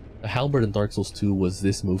 The halberd in Dark Souls 2 was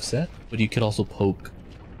this moveset, but you could also poke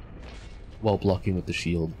while blocking with the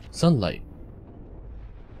shield. Sunlight.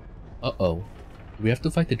 Uh-oh. Do we have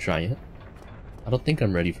to fight the giant? I don't think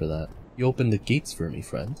I'm ready for that. You opened the gates for me,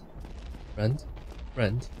 friend. Friend?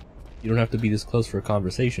 Friend? You don't have to be this close for a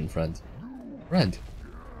conversation, friend. Friend!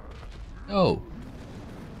 No!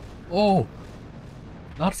 Oh!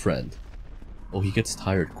 Not friend. Oh, he gets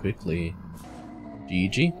tired quickly.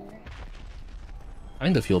 GG?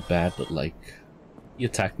 Kinda feel bad, but like... he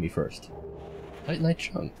attacked me first. Titanite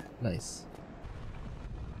chunk. Nice.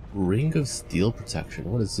 Ring of Steel Protection.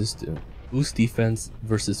 What does this do? Boost defense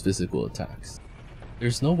versus physical attacks.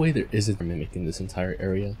 There's no way there isn't a mimic in this entire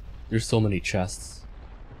area. There's so many chests.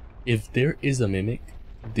 If there is a mimic,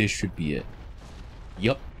 this should be it.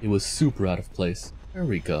 Yup, it was super out of place. There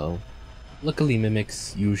we go. Luckily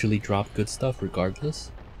mimics usually drop good stuff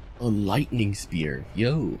regardless. A lightning spear.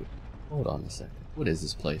 Yo. Hold on a second. What is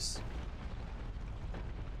this place?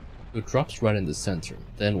 It drops right in the center.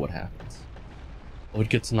 Then what happens? Oh, it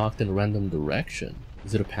gets knocked in a random direction.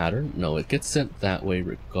 Is it a pattern? No, it gets sent that way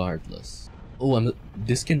regardless. Oh,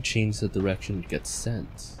 this can change the direction it gets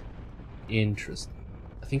sent. Interesting.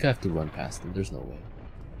 I think I have to run past them. There's no way.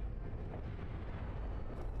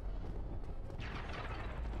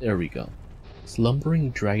 There we go.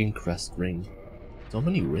 Slumbering Dragon Crest Ring. So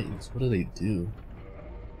many rings. What do they do?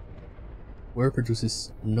 Where it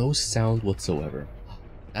produces no sound whatsoever.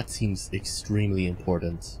 That seems extremely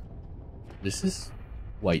important. This is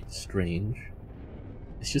quite strange.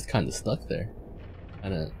 It's just kind of stuck there.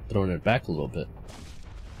 Kinda throwing it back a little bit.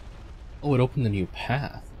 Oh, it opened a new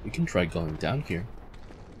path. We can try going down here.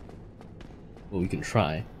 Well, we can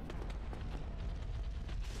try.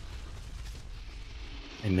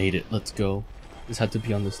 I made it. Let's go. This had to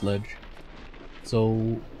be on this ledge.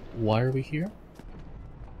 So, why are we here?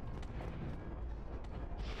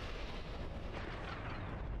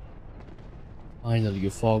 Finally,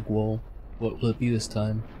 a fog wall. What will it be this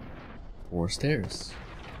time? More stairs.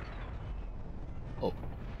 Oh,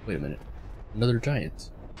 wait a minute. Another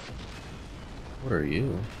giant. What are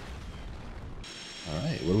you?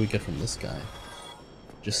 Alright, what do we get from this guy?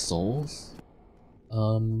 Just souls?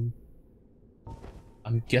 I'm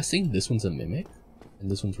guessing this one's a mimic, and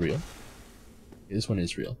this one's real. Okay, this one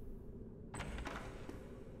is real.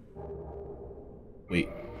 Wait.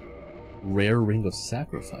 Rare Ring of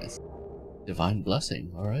Sacrifice. Divine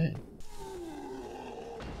Blessing, alright.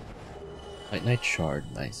 White Knight Shard,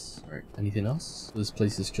 nice. Alright, anything else? This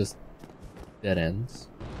place is just dead ends.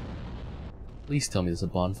 Please tell me there's a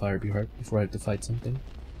bonfire before I have to fight something.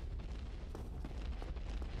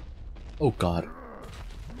 Oh god.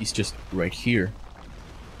 He's just right here.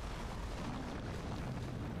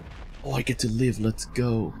 Oh, I get to live, let's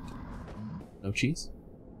go. No cheese?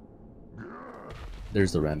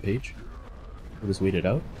 There's the rampage. We'll just wait it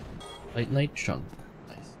out. Light Knight Chunk.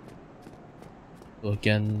 Nice. So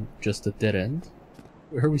again, just a dead end?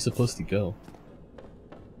 Where are we supposed to go?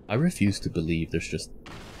 I refuse to believe there's just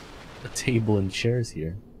a table and chairs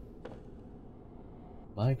here.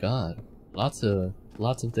 My god. Lots of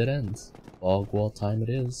dead ends. Fog wall time it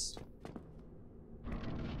is.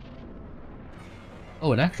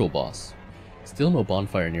 Oh, an actual boss. Still no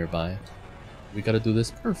bonfire nearby. We gotta do this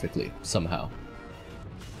perfectly, somehow.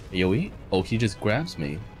 AoE? Oh, he just grabs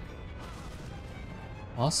me.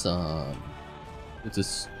 Awesome. It's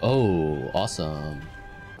just... Oh, awesome.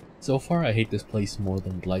 So far, I hate this place more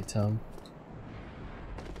than Blighttown.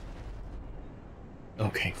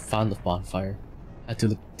 Okay, found the bonfire. Had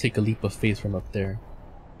to take a leap of faith from up there.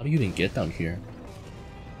 How do you even get down here?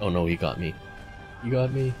 Oh no, he got me. You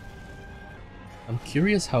got me. I'm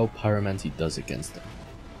curious how Pyromancy does against them.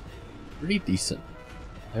 Pretty decent.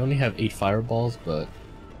 I only have 8 fireballs, but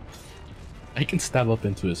I can stab up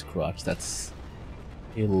into his crotch. That's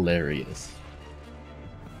hilarious.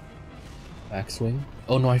 Backswing.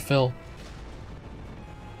 Oh no, I fell.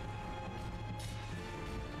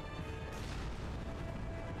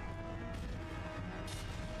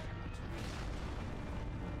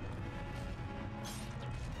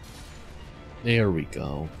 There we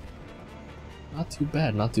go. Not too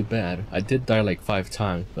bad, not too bad. I did die like 5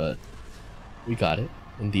 times, but we got it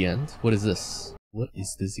in the end. What is this? What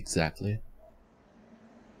is this exactly?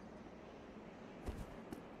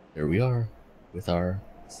 There we are, with our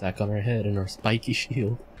sack on our head and our spiky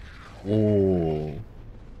shield. Whoa.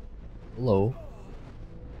 Hello.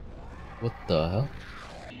 What the hell?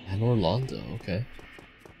 And Orlando, okay.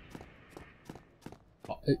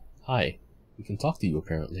 Oh, hi. We can talk to you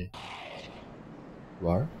apparently.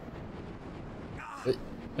 Rar?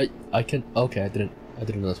 I can. Okay, I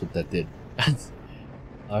didn't notice what that did.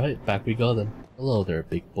 Alright, back we go then. Hello there,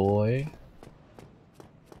 big boy.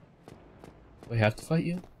 Do I have to fight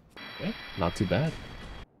you? Okay, not too bad.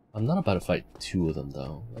 I'm not about to fight 2 of them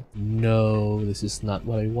though. No, this is not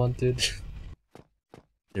what I wanted.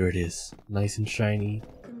 There it is, nice and shiny.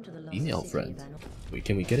 Female friend. Wait,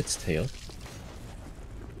 can we get its tail?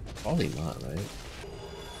 Probably not, right?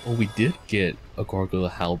 Oh, we did get a gargoyle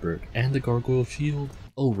halberd and a gargoyle shield.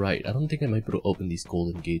 Oh right, I don't think I might be able to open these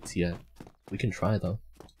golden gates yet. We can try though.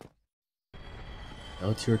 Now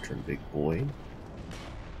it's your turn, big boy.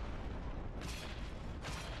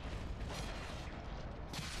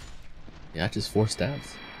 Yeah, just 4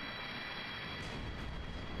 stabs.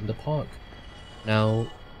 And the pog. Now,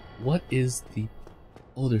 what is the...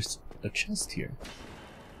 Oh, there's a chest here.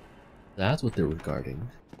 That's what they're regarding.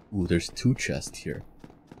 Ooh, there's 2 chests here.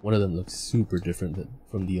 One of them looks super different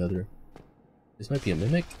from the other. This might be a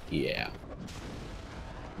mimic? Yeah.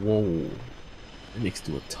 Whoa. Mimics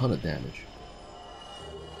do a ton of damage.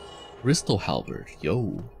 Crystal halberd,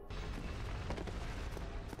 yo.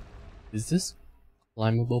 Is this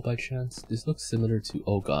climbable by chance? This looks similar to...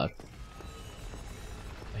 Oh god.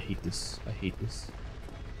 I hate this. I hate this.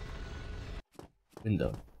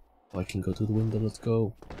 Window. Oh, I can go to the window. Let's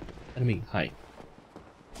go. Enemy, hi.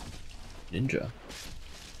 Ninja.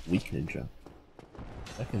 Weak ninja.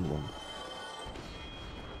 Second one.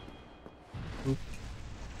 Oop.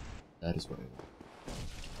 That is what I want.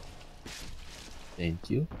 Thank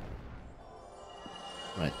you.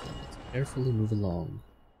 Right then, let's carefully move along.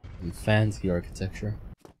 And fancy architecture.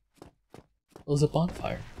 Oh, there's a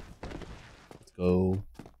bonfire. Let's go.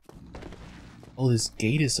 Oh, this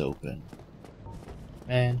gate is open.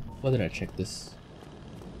 Man, why did I check this?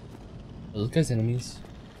 Oh, those guys' enemies.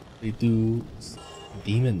 They do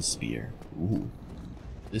demon spear. Ooh.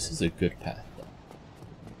 This is a good path though.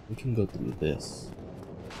 We can go through this.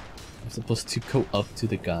 I'm supposed to go up to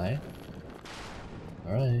the guy.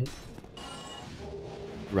 Alright.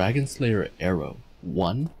 Dragon Slayer arrow.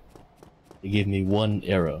 1? They gave me 1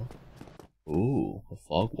 arrow. Ooh, a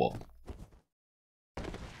fog wall.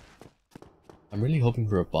 I'm really hoping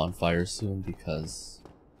for a bonfire soon because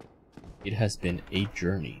it has been a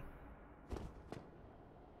journey.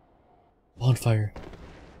 Bonfire!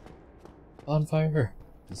 Bonfire!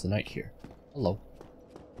 There's a knight here. Hello.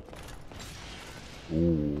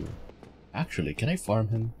 Ooh. Actually, can I farm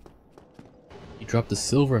him? He dropped a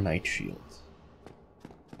silver knight shield.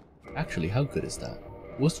 Actually, how good is that?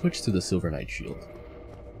 We'll switch to the silver knight shield.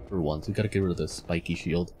 For once, we gotta get rid of the spiky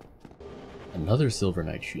shield. Another silver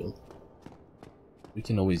knight shield. We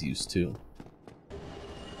can always use 2.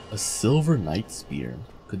 A silver knight spear.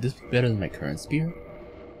 Could this be better than my current spear?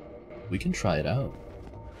 We can try it out.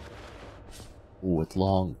 Oh, it's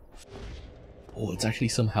long. Oh, it's actually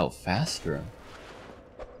somehow faster.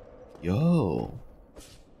 Yo.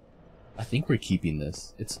 I think we're keeping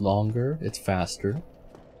this. It's longer, it's faster.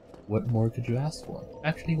 What more could you ask for?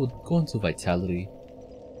 Actually, we'll go into vitality.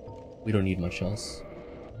 We don't need much else.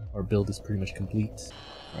 Our build is pretty much complete.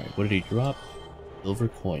 Alright, what did he drop? Silver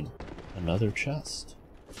coin. Another chest.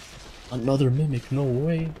 Another mimic, no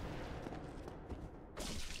way.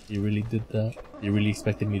 He really did that? He really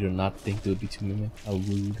expected me to not think there would be 2 mimic? How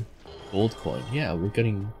rude. Gold coin. Yeah, we're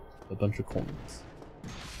getting a bunch of coins.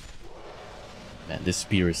 Man, this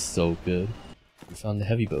spear is so good. We found the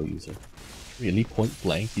heavy bow user. Really? Point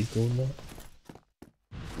blank he's going there?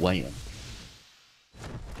 Wham.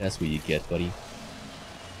 That's what you get, buddy.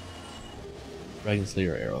 Dragon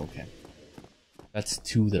Slayer arrow, okay. That's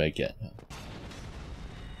 2 that I get now.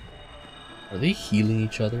 Are they healing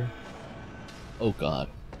each other? Oh god.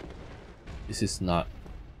 This is not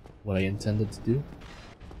what I intended to do.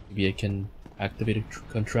 Maybe I can activate a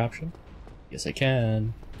contraption? Yes I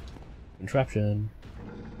can. Contraption.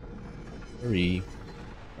 Hurry.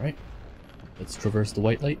 Alright. Let's traverse the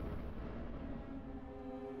white light.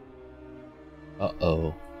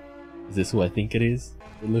 Uh-oh. Is this who I think it is?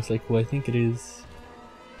 It looks like who I think it is.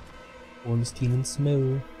 Ornstein and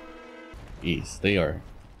Snow. Jeez, they are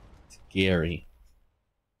scary.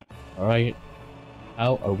 Alright.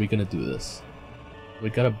 How are we gonna do this? We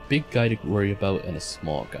got a big guy to worry about and a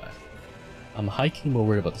small guy. I'm high-key more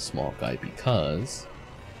worried about the small guy because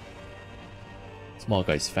small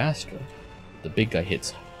guy's faster. The big guy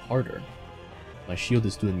hits harder. My shield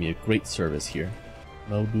is doing me a great service here.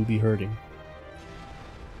 No booby hurting.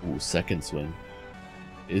 Ooh, second swing.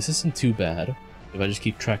 This isn't too bad if I just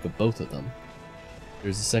keep track of both of them.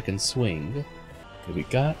 There's a second swing. Okay, we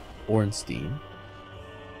got Ornstein.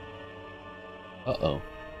 Uh-oh.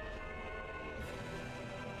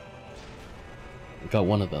 We got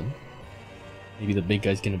one of them. Maybe the big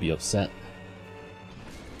guy's gonna be upset.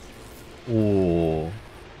 Oh.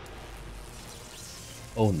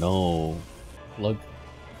 Oh no. Plug.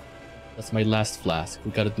 That's my last flask. We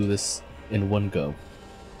gotta do this in one go.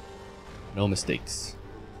 No mistakes.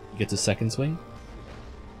 You get to second swing.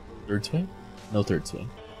 Third swing? No third swing.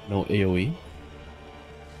 No AoE.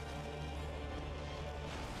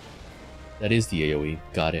 That is the AoE.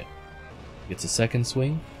 Got it. Gets a second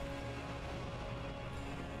swing.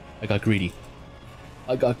 I got greedy.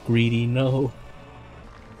 I got greedy, no.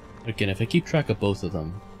 Again, if I keep track of both of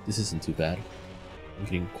them, this isn't too bad. I'm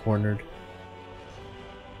getting cornered.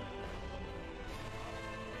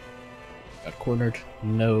 Got cornered.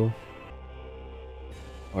 No.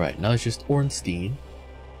 Alright, now it's just Ornstein.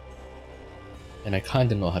 And I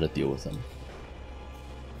kinda know how to deal with him.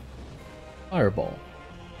 Fireball.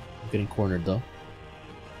 I'm getting cornered though.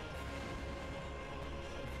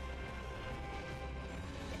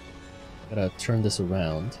 Gotta turn this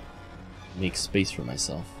around. Make space for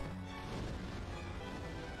myself.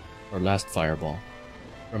 Our last fireball.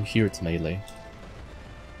 From here it's melee.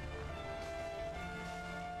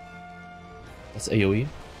 That's AoE.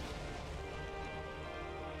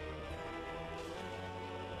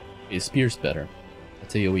 Okay, spear's better.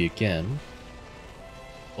 That's AoE again.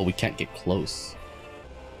 Oh, we can't get close.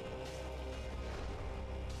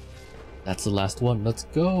 That's the last one. Let's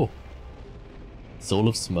go! Soul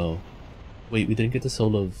of Smo. Wait, we didn't get the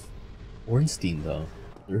soul of Ornstein though.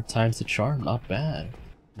 3rd time's the charm, not bad.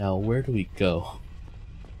 Now, where do we go?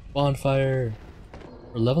 Bonfire!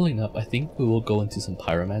 For leveling up, I think we will go into some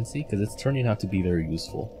pyromancy, because it's turning out to be very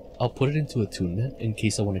useful. I'll put it into attunement in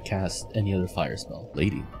case I want to cast any other fire spell.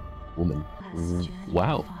 Lady. Woman.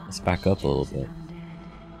 Wow. Let's back up a little bit.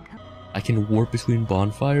 I can warp between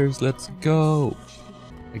bonfires? Let's go!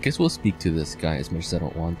 I guess we'll speak to this guy as much as I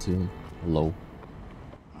don't want to. Hello.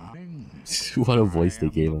 What a voice they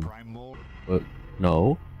gave him. But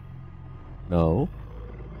no. No.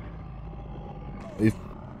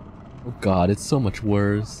 Oh god, it's so much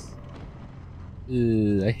worse.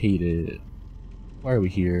 I hate it. Why are we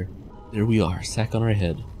here? There we are, sack on our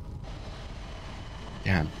head.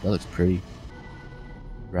 Damn, that looks pretty.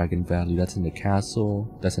 Dragon Valley, that's in the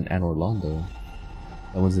castle. That's in Anor Londo.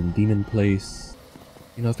 That one's in Demon Place.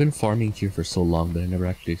 You know, I've been farming here for so long that I never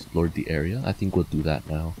actually explored the area. I think we'll do that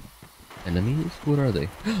now. Enemies? What are they?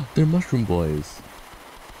 They're mushroom boys!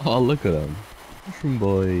 Oh, look at them. Mushroom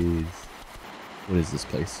boys. What is this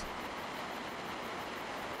place?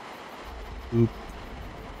 Oop.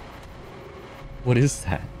 What is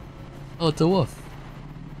that? Oh, it's a wolf.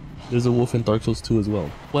 There's a wolf in Dark Souls 2 as well.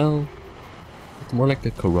 Well, it's more like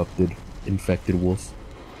a corrupted, infected wolf.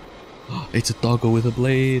 It's a doggo with a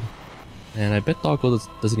blade. And I bet doggo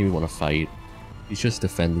doesn't even want to fight. He's just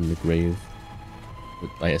defending the grave. But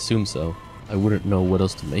I assume so. I wouldn't know what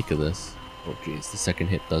else to make of this. Oh jeez, the second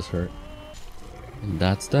hit does hurt. And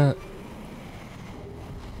that's that.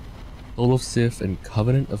 Soul of Sif and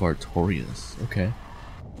Covenant of Artorias. Okay.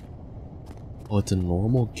 Oh, it's a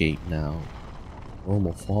normal gate now.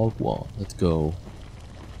 Normal fog wall. Let's go.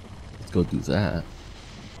 Let's go do that.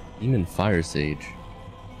 Demon Fire Sage.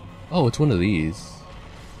 Oh, it's one of these.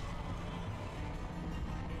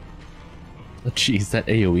 Oh jeez, that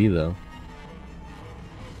AoE though.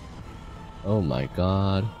 Oh my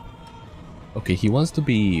god. Okay, he wants to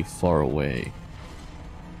be far away.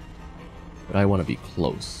 But I want to be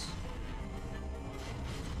close.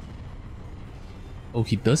 Oh,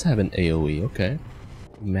 he does have an AoE, okay.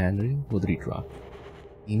 Humanity, what did he drop?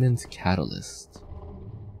 Demon's Catalyst.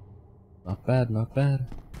 Not bad, not bad.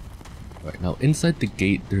 Alright, now inside the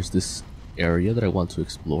gate there's this area that I want to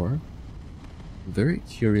explore. I'm very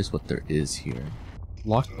curious what there is here.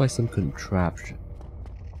 Locked by some contraption.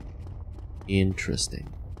 Interesting.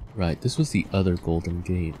 Right, this was the other golden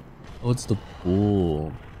gate. Oh, it's the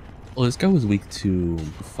bull. Oh, this guy was weak to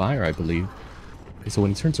fire, I believe. Okay, so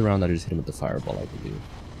when he turns around, I just hit him with the fireball, I believe.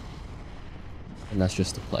 And that's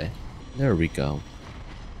just the play. There we go.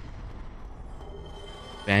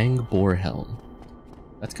 Bang Boar Helm.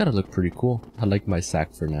 That's gotta look pretty cool. I like my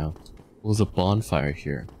sack for now. Well, there's a bonfire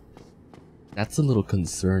here. That's a little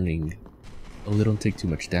concerning. Oh, they don't take too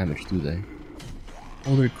much damage, do they?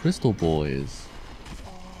 Oh, they're crystal boys.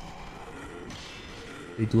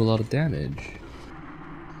 They do a lot of damage.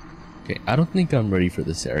 Okay, I don't think I'm ready for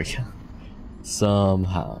this area.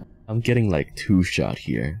 Somehow. I'm getting like 2-shot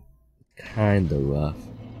here. Kinda rough.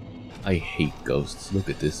 I hate ghosts.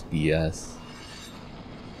 Look at this BS.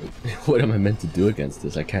 What am I meant to do against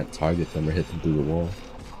this? I can't target them or hit them through the wall.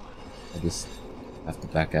 I just have to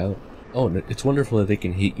back out. Oh, it's wonderful that they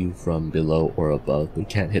can hit you from below or above, but you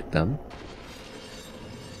can't hit them.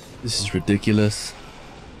 This is ridiculous.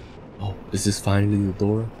 Oh, is this finally the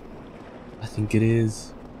door? I think it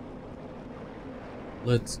is.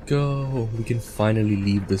 Let's go. We can finally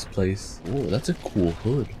leave this place. Oh, that's a cool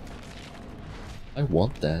hood. I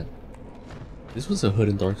want that. This was a hood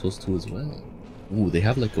in Dark Souls 2 as well. Ooh, they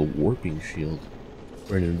have like a warping shield.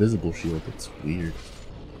 Or an invisible shield. It's weird.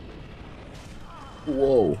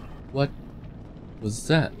 Whoa. What was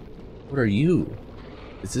that? What are you?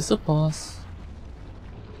 Is this a boss?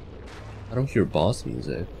 I don't hear boss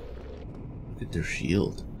music. Look at their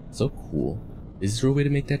shield. So cool. Is there a way to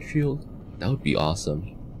make that shield? That would be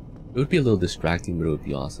awesome. It would be a little distracting, but it would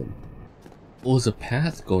be awesome. Oh, there's a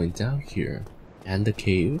path going down here. And a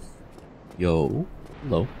cave. Yo.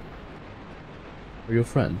 Hello. Are you a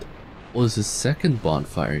friend? Oh, there's a second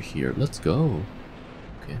bonfire here. Let's go.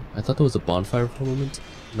 Okay, I thought there was a bonfire for a moment.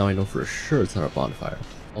 Now I know for sure it's not a bonfire.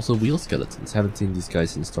 Also, wheel skeletons. Haven't seen these guys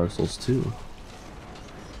since Dark Souls 2.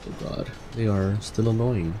 Oh god, they are still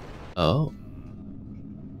annoying. Oh.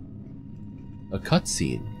 A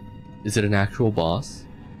cutscene. Is it an actual boss?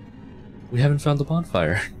 We haven't found the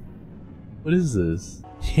bonfire. What is this?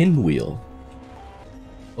 Pinwheel.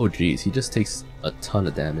 Oh geez, he just takes a ton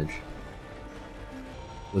of damage.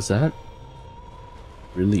 Was that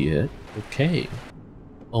really it? Okay.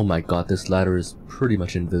 Oh my god, this ladder is pretty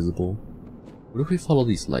much invisible. What if we follow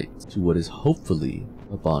these lights to what is hopefully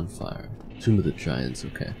a bonfire? Tomb of the Giants,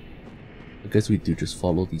 okay. I guess we do just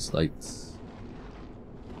follow these lights.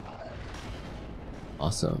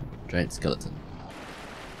 Awesome. Giant skeleton.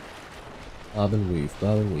 Bob and weave,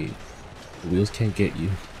 bob and weave. The wheels can't get you.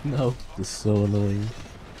 No, this is so annoying.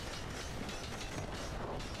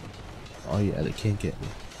 Oh yeah, they can't get me.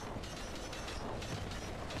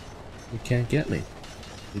 They can't get me.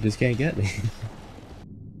 They just can't get me.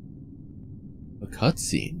 A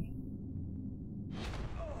cutscene.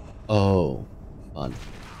 Oh, fun.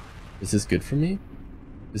 Is this good for me?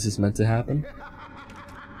 Is this meant to happen?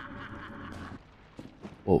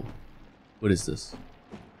 Whoa. What is this?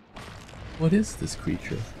 What is this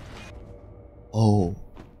creature? Oh,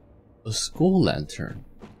 a skull lantern.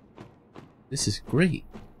 This is great.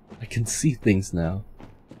 I can see things now.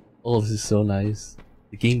 Oh, this is so nice.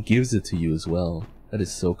 The game gives it to you as well. That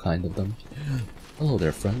is so kind of them. Hello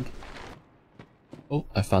there, friend. Oh,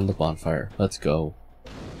 I found the bonfire. Let's go.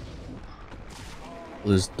 Oh,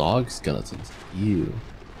 there's dog skeletons. Ew.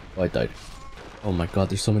 Oh, I died. Oh my god,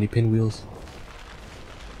 there's so many pinwheels.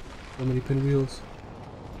 So many pinwheels.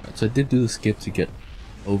 Right, so I did do the skip to get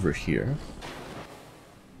over here.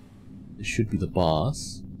 This should be the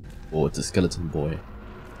boss. Oh, it's a skeleton boy.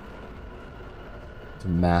 It's a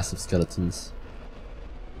massive skeletons.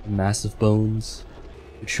 Massive bones.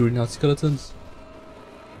 It's shooting out skeletons.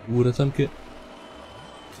 You would have thunk it.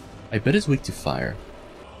 I bet it's weak to fire.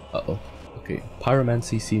 Uh-oh. Okay,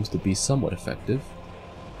 pyromancy seems to be somewhat effective.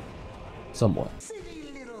 Somewhat.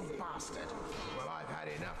 Silly little bastard. Well, I've had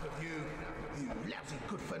enough of you. You lousy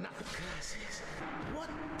good-for-nothing curses. What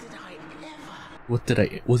did I ever... What did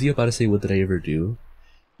I... Was he about to say, what did I ever do?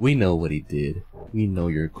 We know what he did. We know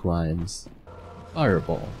your crimes.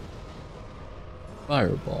 Fireball.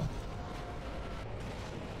 Fireball.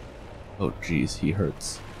 Oh jeez, he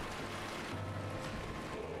hurts.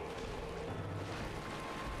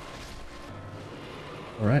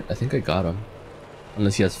 Alright, I think I got him.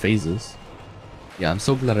 Unless he has phases. Yeah, I'm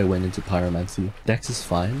so glad I went into pyromancy. Dex is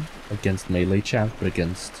fine against melee champs, but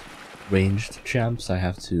against ranged champs I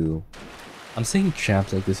have to... I'm saying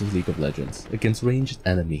champs like this is League of Legends. Against ranged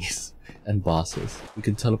enemies and bosses, we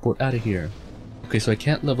can teleport out of here. Okay, so I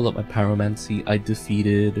can't level up my pyromancy. I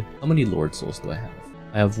defeated... How many Lord Souls do I have?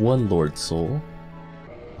 I have 1 Lord Soul.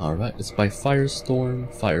 Alright, it's by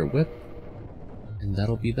Firestorm, Fire Whip. And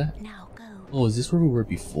that'll be that. Now go. Oh, is this where we were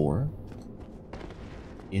before?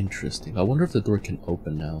 Interesting. I wonder if the door can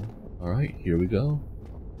open now. Alright, here we go.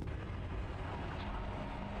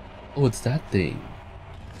 Oh, it's that thing.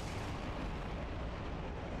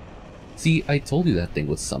 See, I told you that thing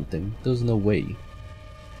was something. There's no way.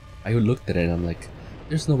 I looked at it and I'm like,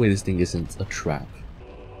 there's no way this thing isn't a trap.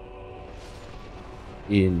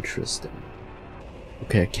 Interesting.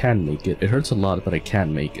 Okay, I can make it. It hurts a lot, but I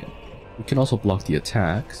can make it. We can also block the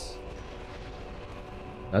attacks.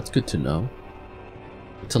 That's good to know.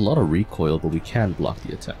 It's a lot of recoil, but we can block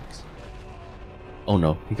the attacks. Oh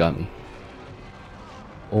no, he got me.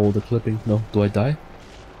 Oh, the clipping. No, do I die?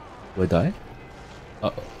 Do I die?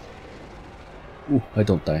 Uh-oh. Ooh, I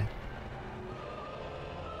don't die.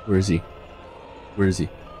 Where is he? Where is he?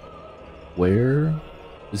 Where?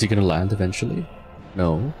 Is he gonna land eventually?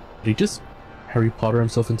 No. Did he just Harry Potter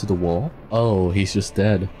himself into the wall? Oh, he's just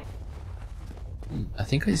dead. I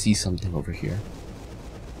think I see something over here.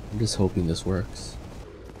 I'm just hoping this works.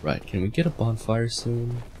 Right, can we get a bonfire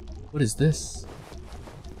soon? What is this?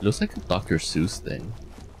 It looks like a Dr. Seuss thing.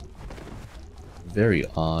 Very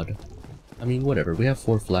odd. I mean, whatever. We have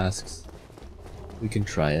 4 flasks. We can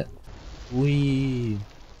try it. Whee!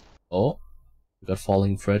 Oh, we got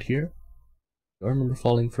Falling Fred here. Do I remember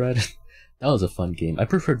Falling Fred? That was a fun game. I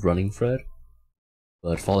preferred Running Fred,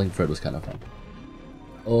 but Falling Fred was kind of fun.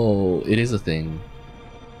 Oh, it is a thing.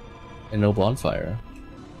 And no bonfire.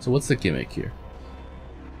 So what's the gimmick here?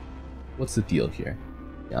 What's the deal here?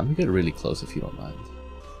 Yeah, I'm gonna get really close if you don't mind.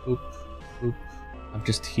 Oop, oop. I'm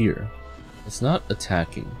just here. It's not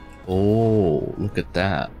attacking. Oh, look at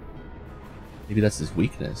that. Maybe that's his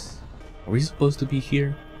weakness. Are we supposed to be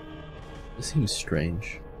here? This seems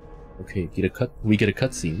strange. Okay, we get a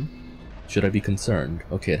cutscene. Should I be concerned?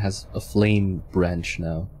 Okay, it has a flame branch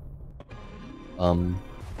now. No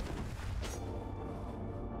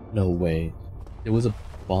way. There was a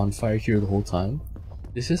bonfire here the whole time.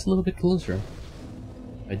 This is a little bit closer.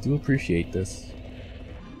 I do appreciate this.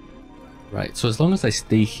 Right, so as long as I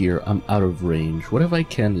stay here, I'm out of range. What if I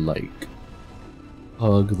can, like,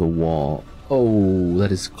 hug the wall? Oh,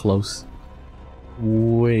 that is close.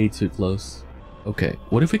 Way too close. Okay,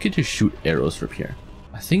 what if we could just shoot arrows from here?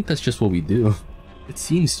 I think that's just what we do. It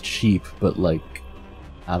seems cheap, but like,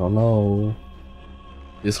 I don't know.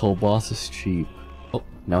 This whole boss is cheap. Oh,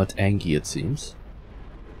 now it's Angie, it seems.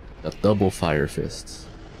 Got double fire fists.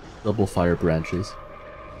 Double fire branches.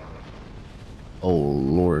 Oh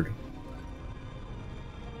lord.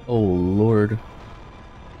 Oh lord.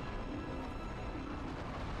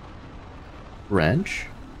 Branch?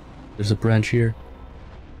 There's a branch here.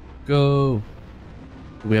 Go!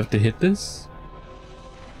 Do we have to hit this?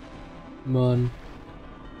 Come on.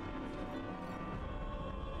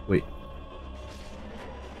 Wait.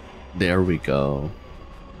 There we go.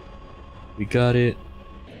 We got it.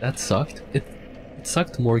 That sucked. It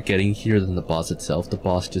sucked more getting here than the boss itself. The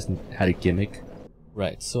boss just had a gimmick.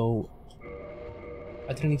 Right, so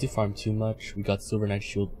I didn't need to farm too much. We got Silver Knight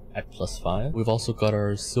Shield at +5. We've also got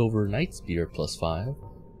our Silver Knight Spear at +5.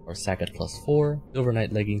 Our sack at +4. Silver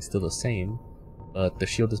Knight leggings still the same, but the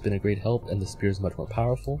shield has been a great help and the spear is much more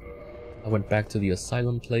powerful. I went back to the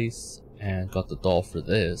asylum place and got the doll for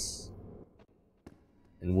this,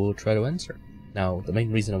 and we'll try to enter. Now, the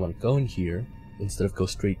main reason I want to go in here, instead of go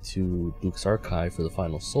straight to Duke's Archive for the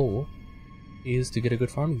final soul, is to get a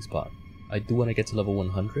good farming spot. I do want to get to level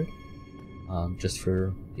 100, just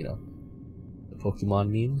for, you know, the Pokemon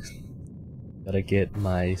meme. Gotta get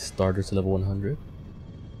my starter to level 100.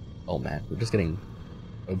 Oh man, we're just getting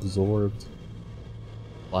absorbed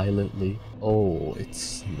violently. Oh, it's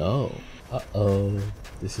snow. Uh-oh.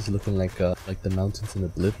 This is looking like the mountains in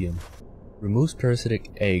Oblivion. Removes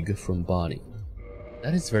parasitic egg from body.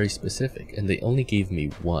 That is very specific, and they only gave me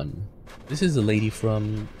one. This is a lady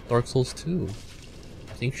from Dark Souls 2.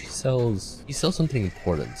 I think she sells something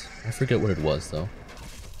important. I forget what it was though.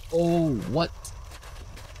 Oh, what?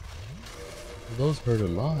 Those hurt a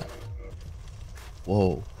lot.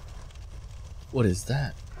 Whoa. What is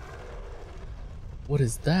that? What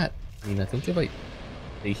is that? I mean, I think if I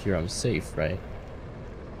stay here, I'm safe, right?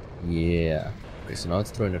 Yeah. Okay, so now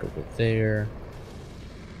it's throwing it over there.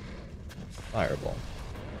 Fireball.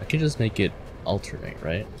 I can just make it alternate,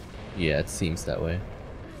 right? Yeah, it seems that way.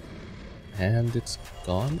 And it's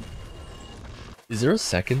gone? Is there a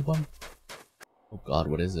second one? Oh god,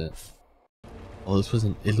 what is it? Oh, this was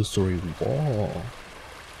an illusory wall.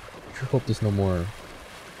 I sure hope there's no more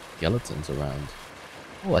skeletons around.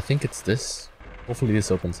 Oh, I think it's this. Hopefully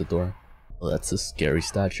this opens the door. Oh, that's a scary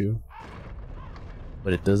statue.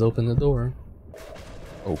 But it does open the door.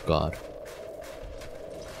 Oh god.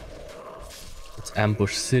 It's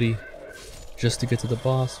Ambush City. Just to get to the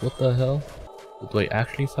boss. What the hell? Do I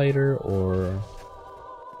actually fight her, or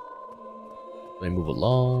do I move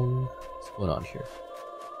along? What's going on here?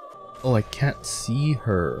 Oh, I can't see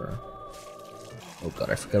her. Oh god,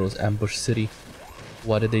 I forgot it was Ambush City.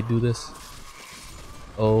 Why did they do this?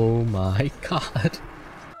 Oh my god.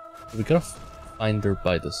 We gotta find her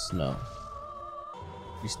by the snow.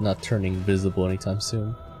 She's not turning visible anytime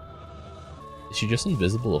soon. Is she just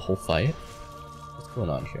invisible the whole fight? What's going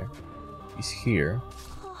on here? He's here.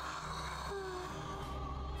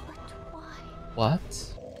 What?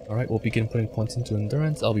 Alright, we'll begin putting points into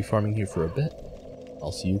endurance. I'll be farming here for a bit.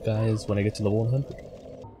 I'll see you guys when I get to level 100.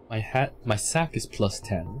 My sack is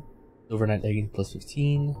 +10. Silver Knight legging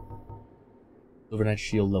 +15. Silver Knight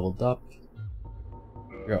shield leveled up.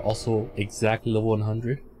 We are also exactly level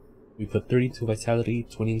 100. We put 30 into vitality,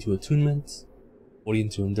 20 into attunement, 40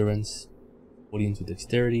 into endurance, 40 into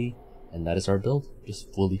dexterity, and that is our build.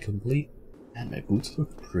 Just fully complete. And my boots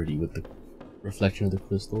look pretty with the reflection of the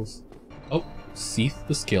crystals. Oh, Seath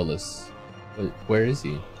the Scaleless. Wait, where is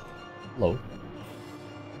he? Hello.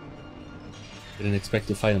 Didn't expect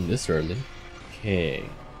to fight him this early. Okay.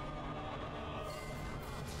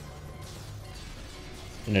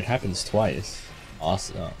 And it happens twice.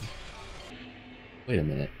 Awesome. Wait a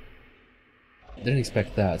minute. Didn't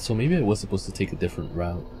expect that, so maybe I was supposed to take a different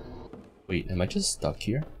route. Wait, am I just stuck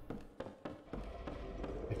here?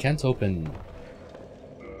 I can't open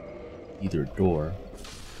either door.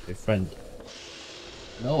 My friend.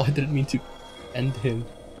 No, I didn't mean to end him.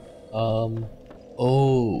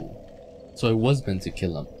 Oh. So I was meant to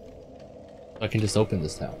kill him. So I can just open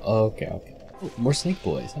this now. Okay, okay. Oh, more snake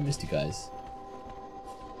boys. I missed you guys.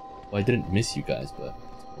 Well, I didn't miss you guys, but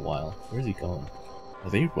it's been a while. Where's he going? Are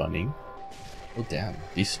they running? Oh damn,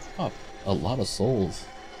 these drop a lot of souls.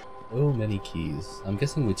 So many keys. I'm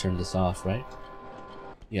guessing we turned this off, right?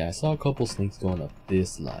 Yeah, I saw a couple snakes going up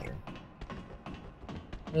this ladder.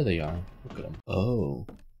 There they are. Look at them. Oh.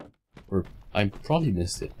 Or I probably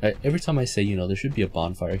missed it. Every time I say, you know, there should be a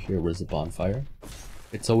bonfire here, where's the bonfire?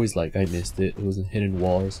 It's always like I missed it. It was a hidden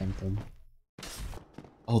wall or something.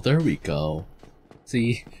 Oh, there we go.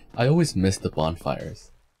 See, I always miss the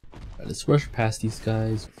bonfires. Alright, let's rush past these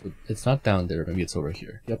guys. It's not down there, maybe it's over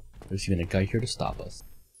here. Yep, there's even a guy here to stop us.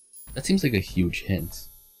 That seems like a huge hint.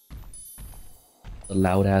 The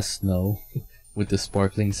loud ass snow with the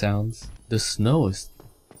sparkling sounds. The snow is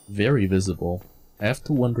very visible. I have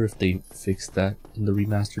to wonder if they fixed that in the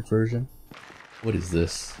remastered version. What is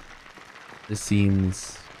this? This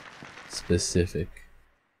seems specific.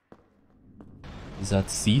 Is that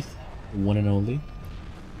Seath, the one and only?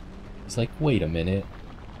 He's like, wait a minute.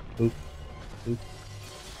 Boop. Boop.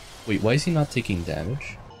 Wait, why is he not taking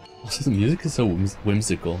damage? Also, the music is so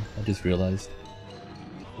whimsical, I just realized.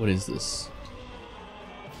 What is this?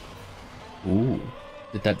 Ooh,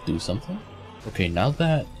 did that do something? Okay, now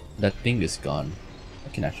that that thing is gone, I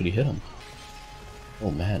can actually hit him.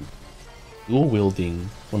 Oh man. Dual wielding,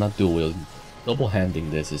 well not dual wielding, double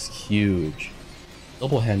handing this is huge.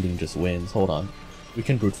 Double handing just wins. Hold on. We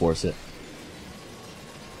can brute force it.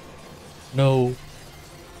 No.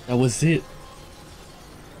 That was it.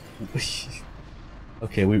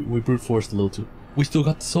 Okay, we brute forced a little too. We still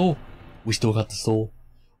got the soul. We still got the soul.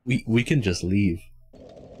 We can just leave.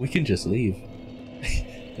 We can just leave.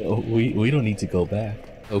 we don't need to go back.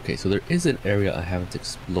 Okay, so there is an area I haven't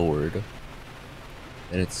explored.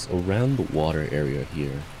 And it's around the water area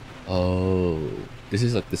here. Oh, this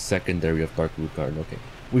is like the second area of Dark Root Garden. Okay,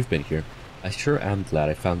 we've been here. I sure am glad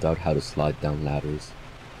I found out how to slide down ladders.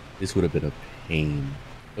 This would have been a pain.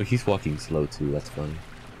 Oh, he's walking slow too, that's funny.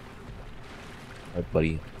 Alright,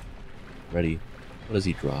 buddy. Ready. What does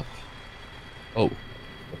he drop? Oh,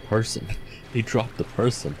 a person. They dropped the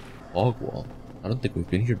person. Fog wall. I don't think we've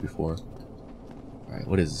been here before. Alright,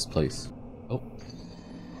 what is this place? Oh.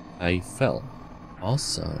 I fell.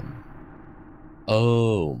 Awesome.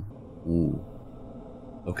 Oh. Ooh.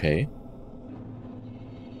 Okay.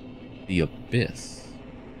 The abyss.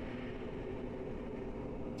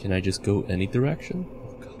 Can I just go any direction?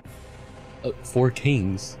 Oh god. 4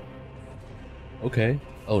 kings. Okay.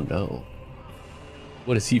 Oh no.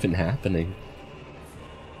 What is even happening?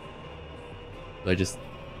 I just...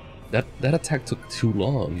 That attack took too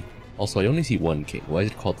long. Also, I only see 1 king. Why is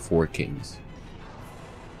it called 4 kings?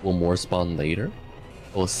 Will more spawn later?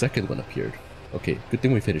 Oh, a second one appeared. Okay, good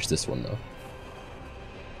thing we finished this one though.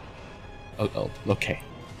 Oh, okay.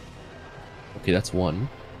 Okay, that's 1.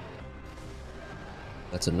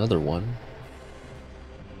 That's another one.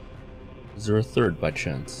 Is there a third by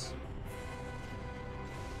chance?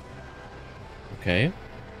 Okay.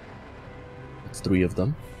 That's 3 of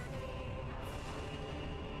them.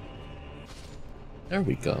 There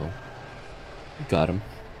we go. We got him.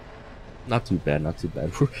 Not too bad, not too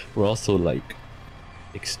bad. We're also like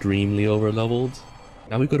extremely over leveled.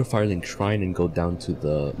 Now we go to Firelink Shrine and go down to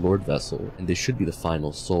the Lord Vessel, and this should be the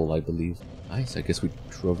final soul, I believe. Nice, I guess we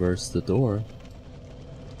traverse the door.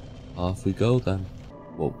 Off we go then.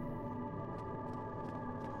 Whoa.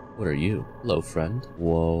 What are you? Hello, friend.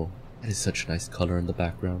 Whoa. That is such a nice color in the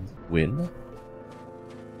background. Win?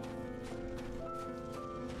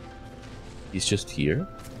 He's just here?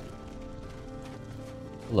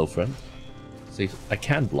 Hello, friend. See, I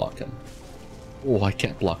can block him. Oh, I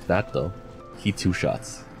can't block that though. He 2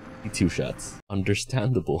 shots. He 2 shots.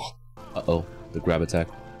 Understandable. Uh-oh, the grab attack.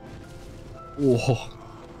 Oh,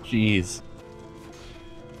 jeez.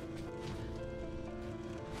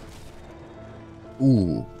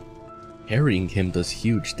 Ooh. Parrying him does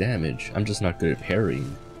huge damage. I'm just not good at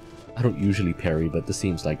parrying. I don't usually parry, but this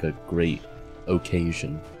seems like a great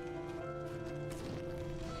occasion.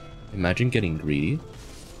 Imagine getting greedy.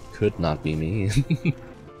 Could not be me.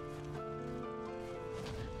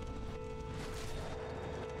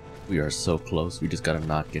 We are so close, we just gotta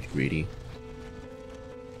not get greedy.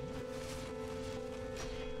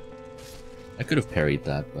 I could have parried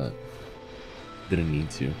that, but didn't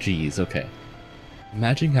need to. Jeez, okay.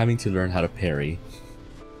 Imagine having to learn how to parry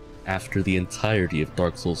after the entirety of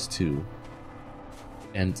Dark Souls 2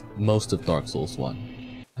 and most of Dark Souls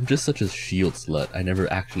 1. I'm just such a shield slut, I never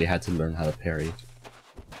actually had to learn how to parry.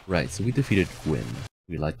 Right, so we defeated Gwyn.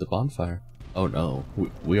 We light the bonfire. Oh no,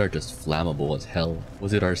 we are just flammable as hell.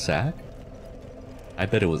 Was it our sack? I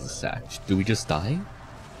bet it was a sack. Do we just die?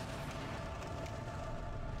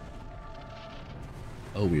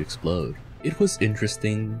 Oh, we explode. It was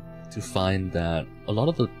interesting to find that a lot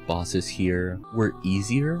of the bosses here were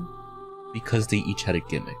easier because they each had a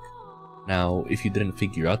gimmick. Now, if you didn't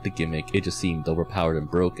figure out the gimmick, it just seemed overpowered and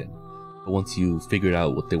broken. But once you figured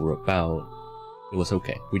out what they were about, it was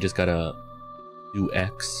okay. We just gotta do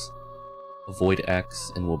X, avoid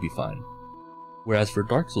X, and we'll be fine. Whereas for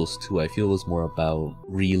Dark Souls 2, I feel it was more about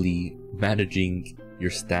really managing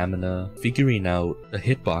your stamina, figuring out the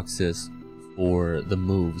hitboxes for the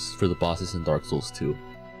moves for the bosses in Dark Souls 2.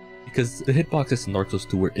 Because the hitboxes in Dark Souls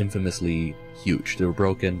 2 were infamously huge, they were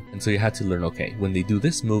broken, and so you had to learn, okay, when they do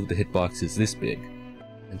this move, the hitbox is this big.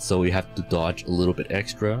 And so you have to dodge a little bit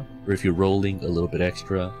extra, or if you're rolling, a little bit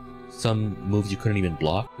extra. Some moves you couldn't even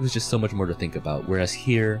block. It was just so much more to think about, whereas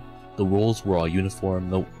here, the rolls were all uniform,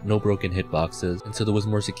 no broken hitboxes, and so there was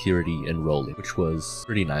more security in rolling, which was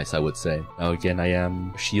pretty nice, I would say. Now again, I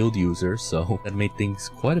am a shield user, so that made things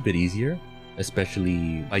quite a bit easier,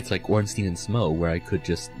 especially fights like Ornstein and Smo, where I could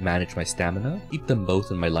just manage my stamina, keep them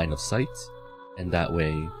both in my line of sight, and that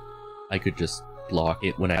way I could just block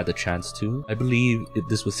it when I had the chance to. I believe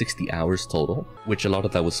this was 60 hours total, which a lot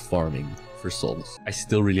of that was farming for Souls. I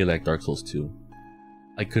still really like Dark Souls 2.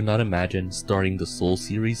 I could not imagine starting the Souls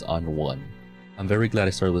series on 1. I'm very glad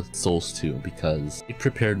I started with Souls 2 because it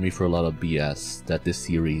prepared me for a lot of BS that this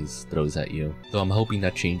series throws at you. So I'm hoping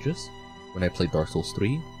that changes when I play Dark Souls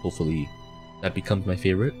 3. Hopefully that becomes my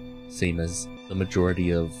favorite, same as the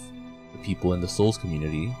majority of the people in the Souls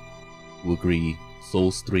community who agree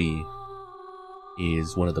Souls 3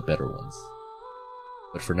 is one of the better ones.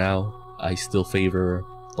 But for now, I still favor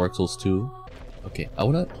Dark Souls 2. Okay,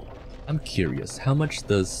 I'm curious, how much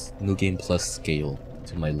does New Game Plus scale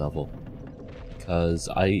to my level? Because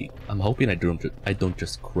I'm hoping I don't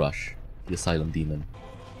just crush the Asylum Demon.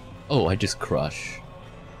 Oh, I just crush.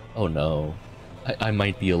 Oh no. I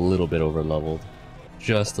might be a little bit over leveled.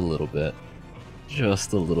 Just a little bit.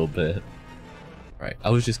 Just a little bit. Alright, I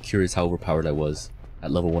was just curious how overpowered I was at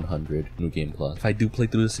level 100 New Game Plus. If I do play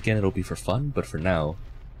through this again, it'll be for fun, but for now,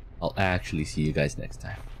 I'll actually see you guys next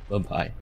time. Bye bye.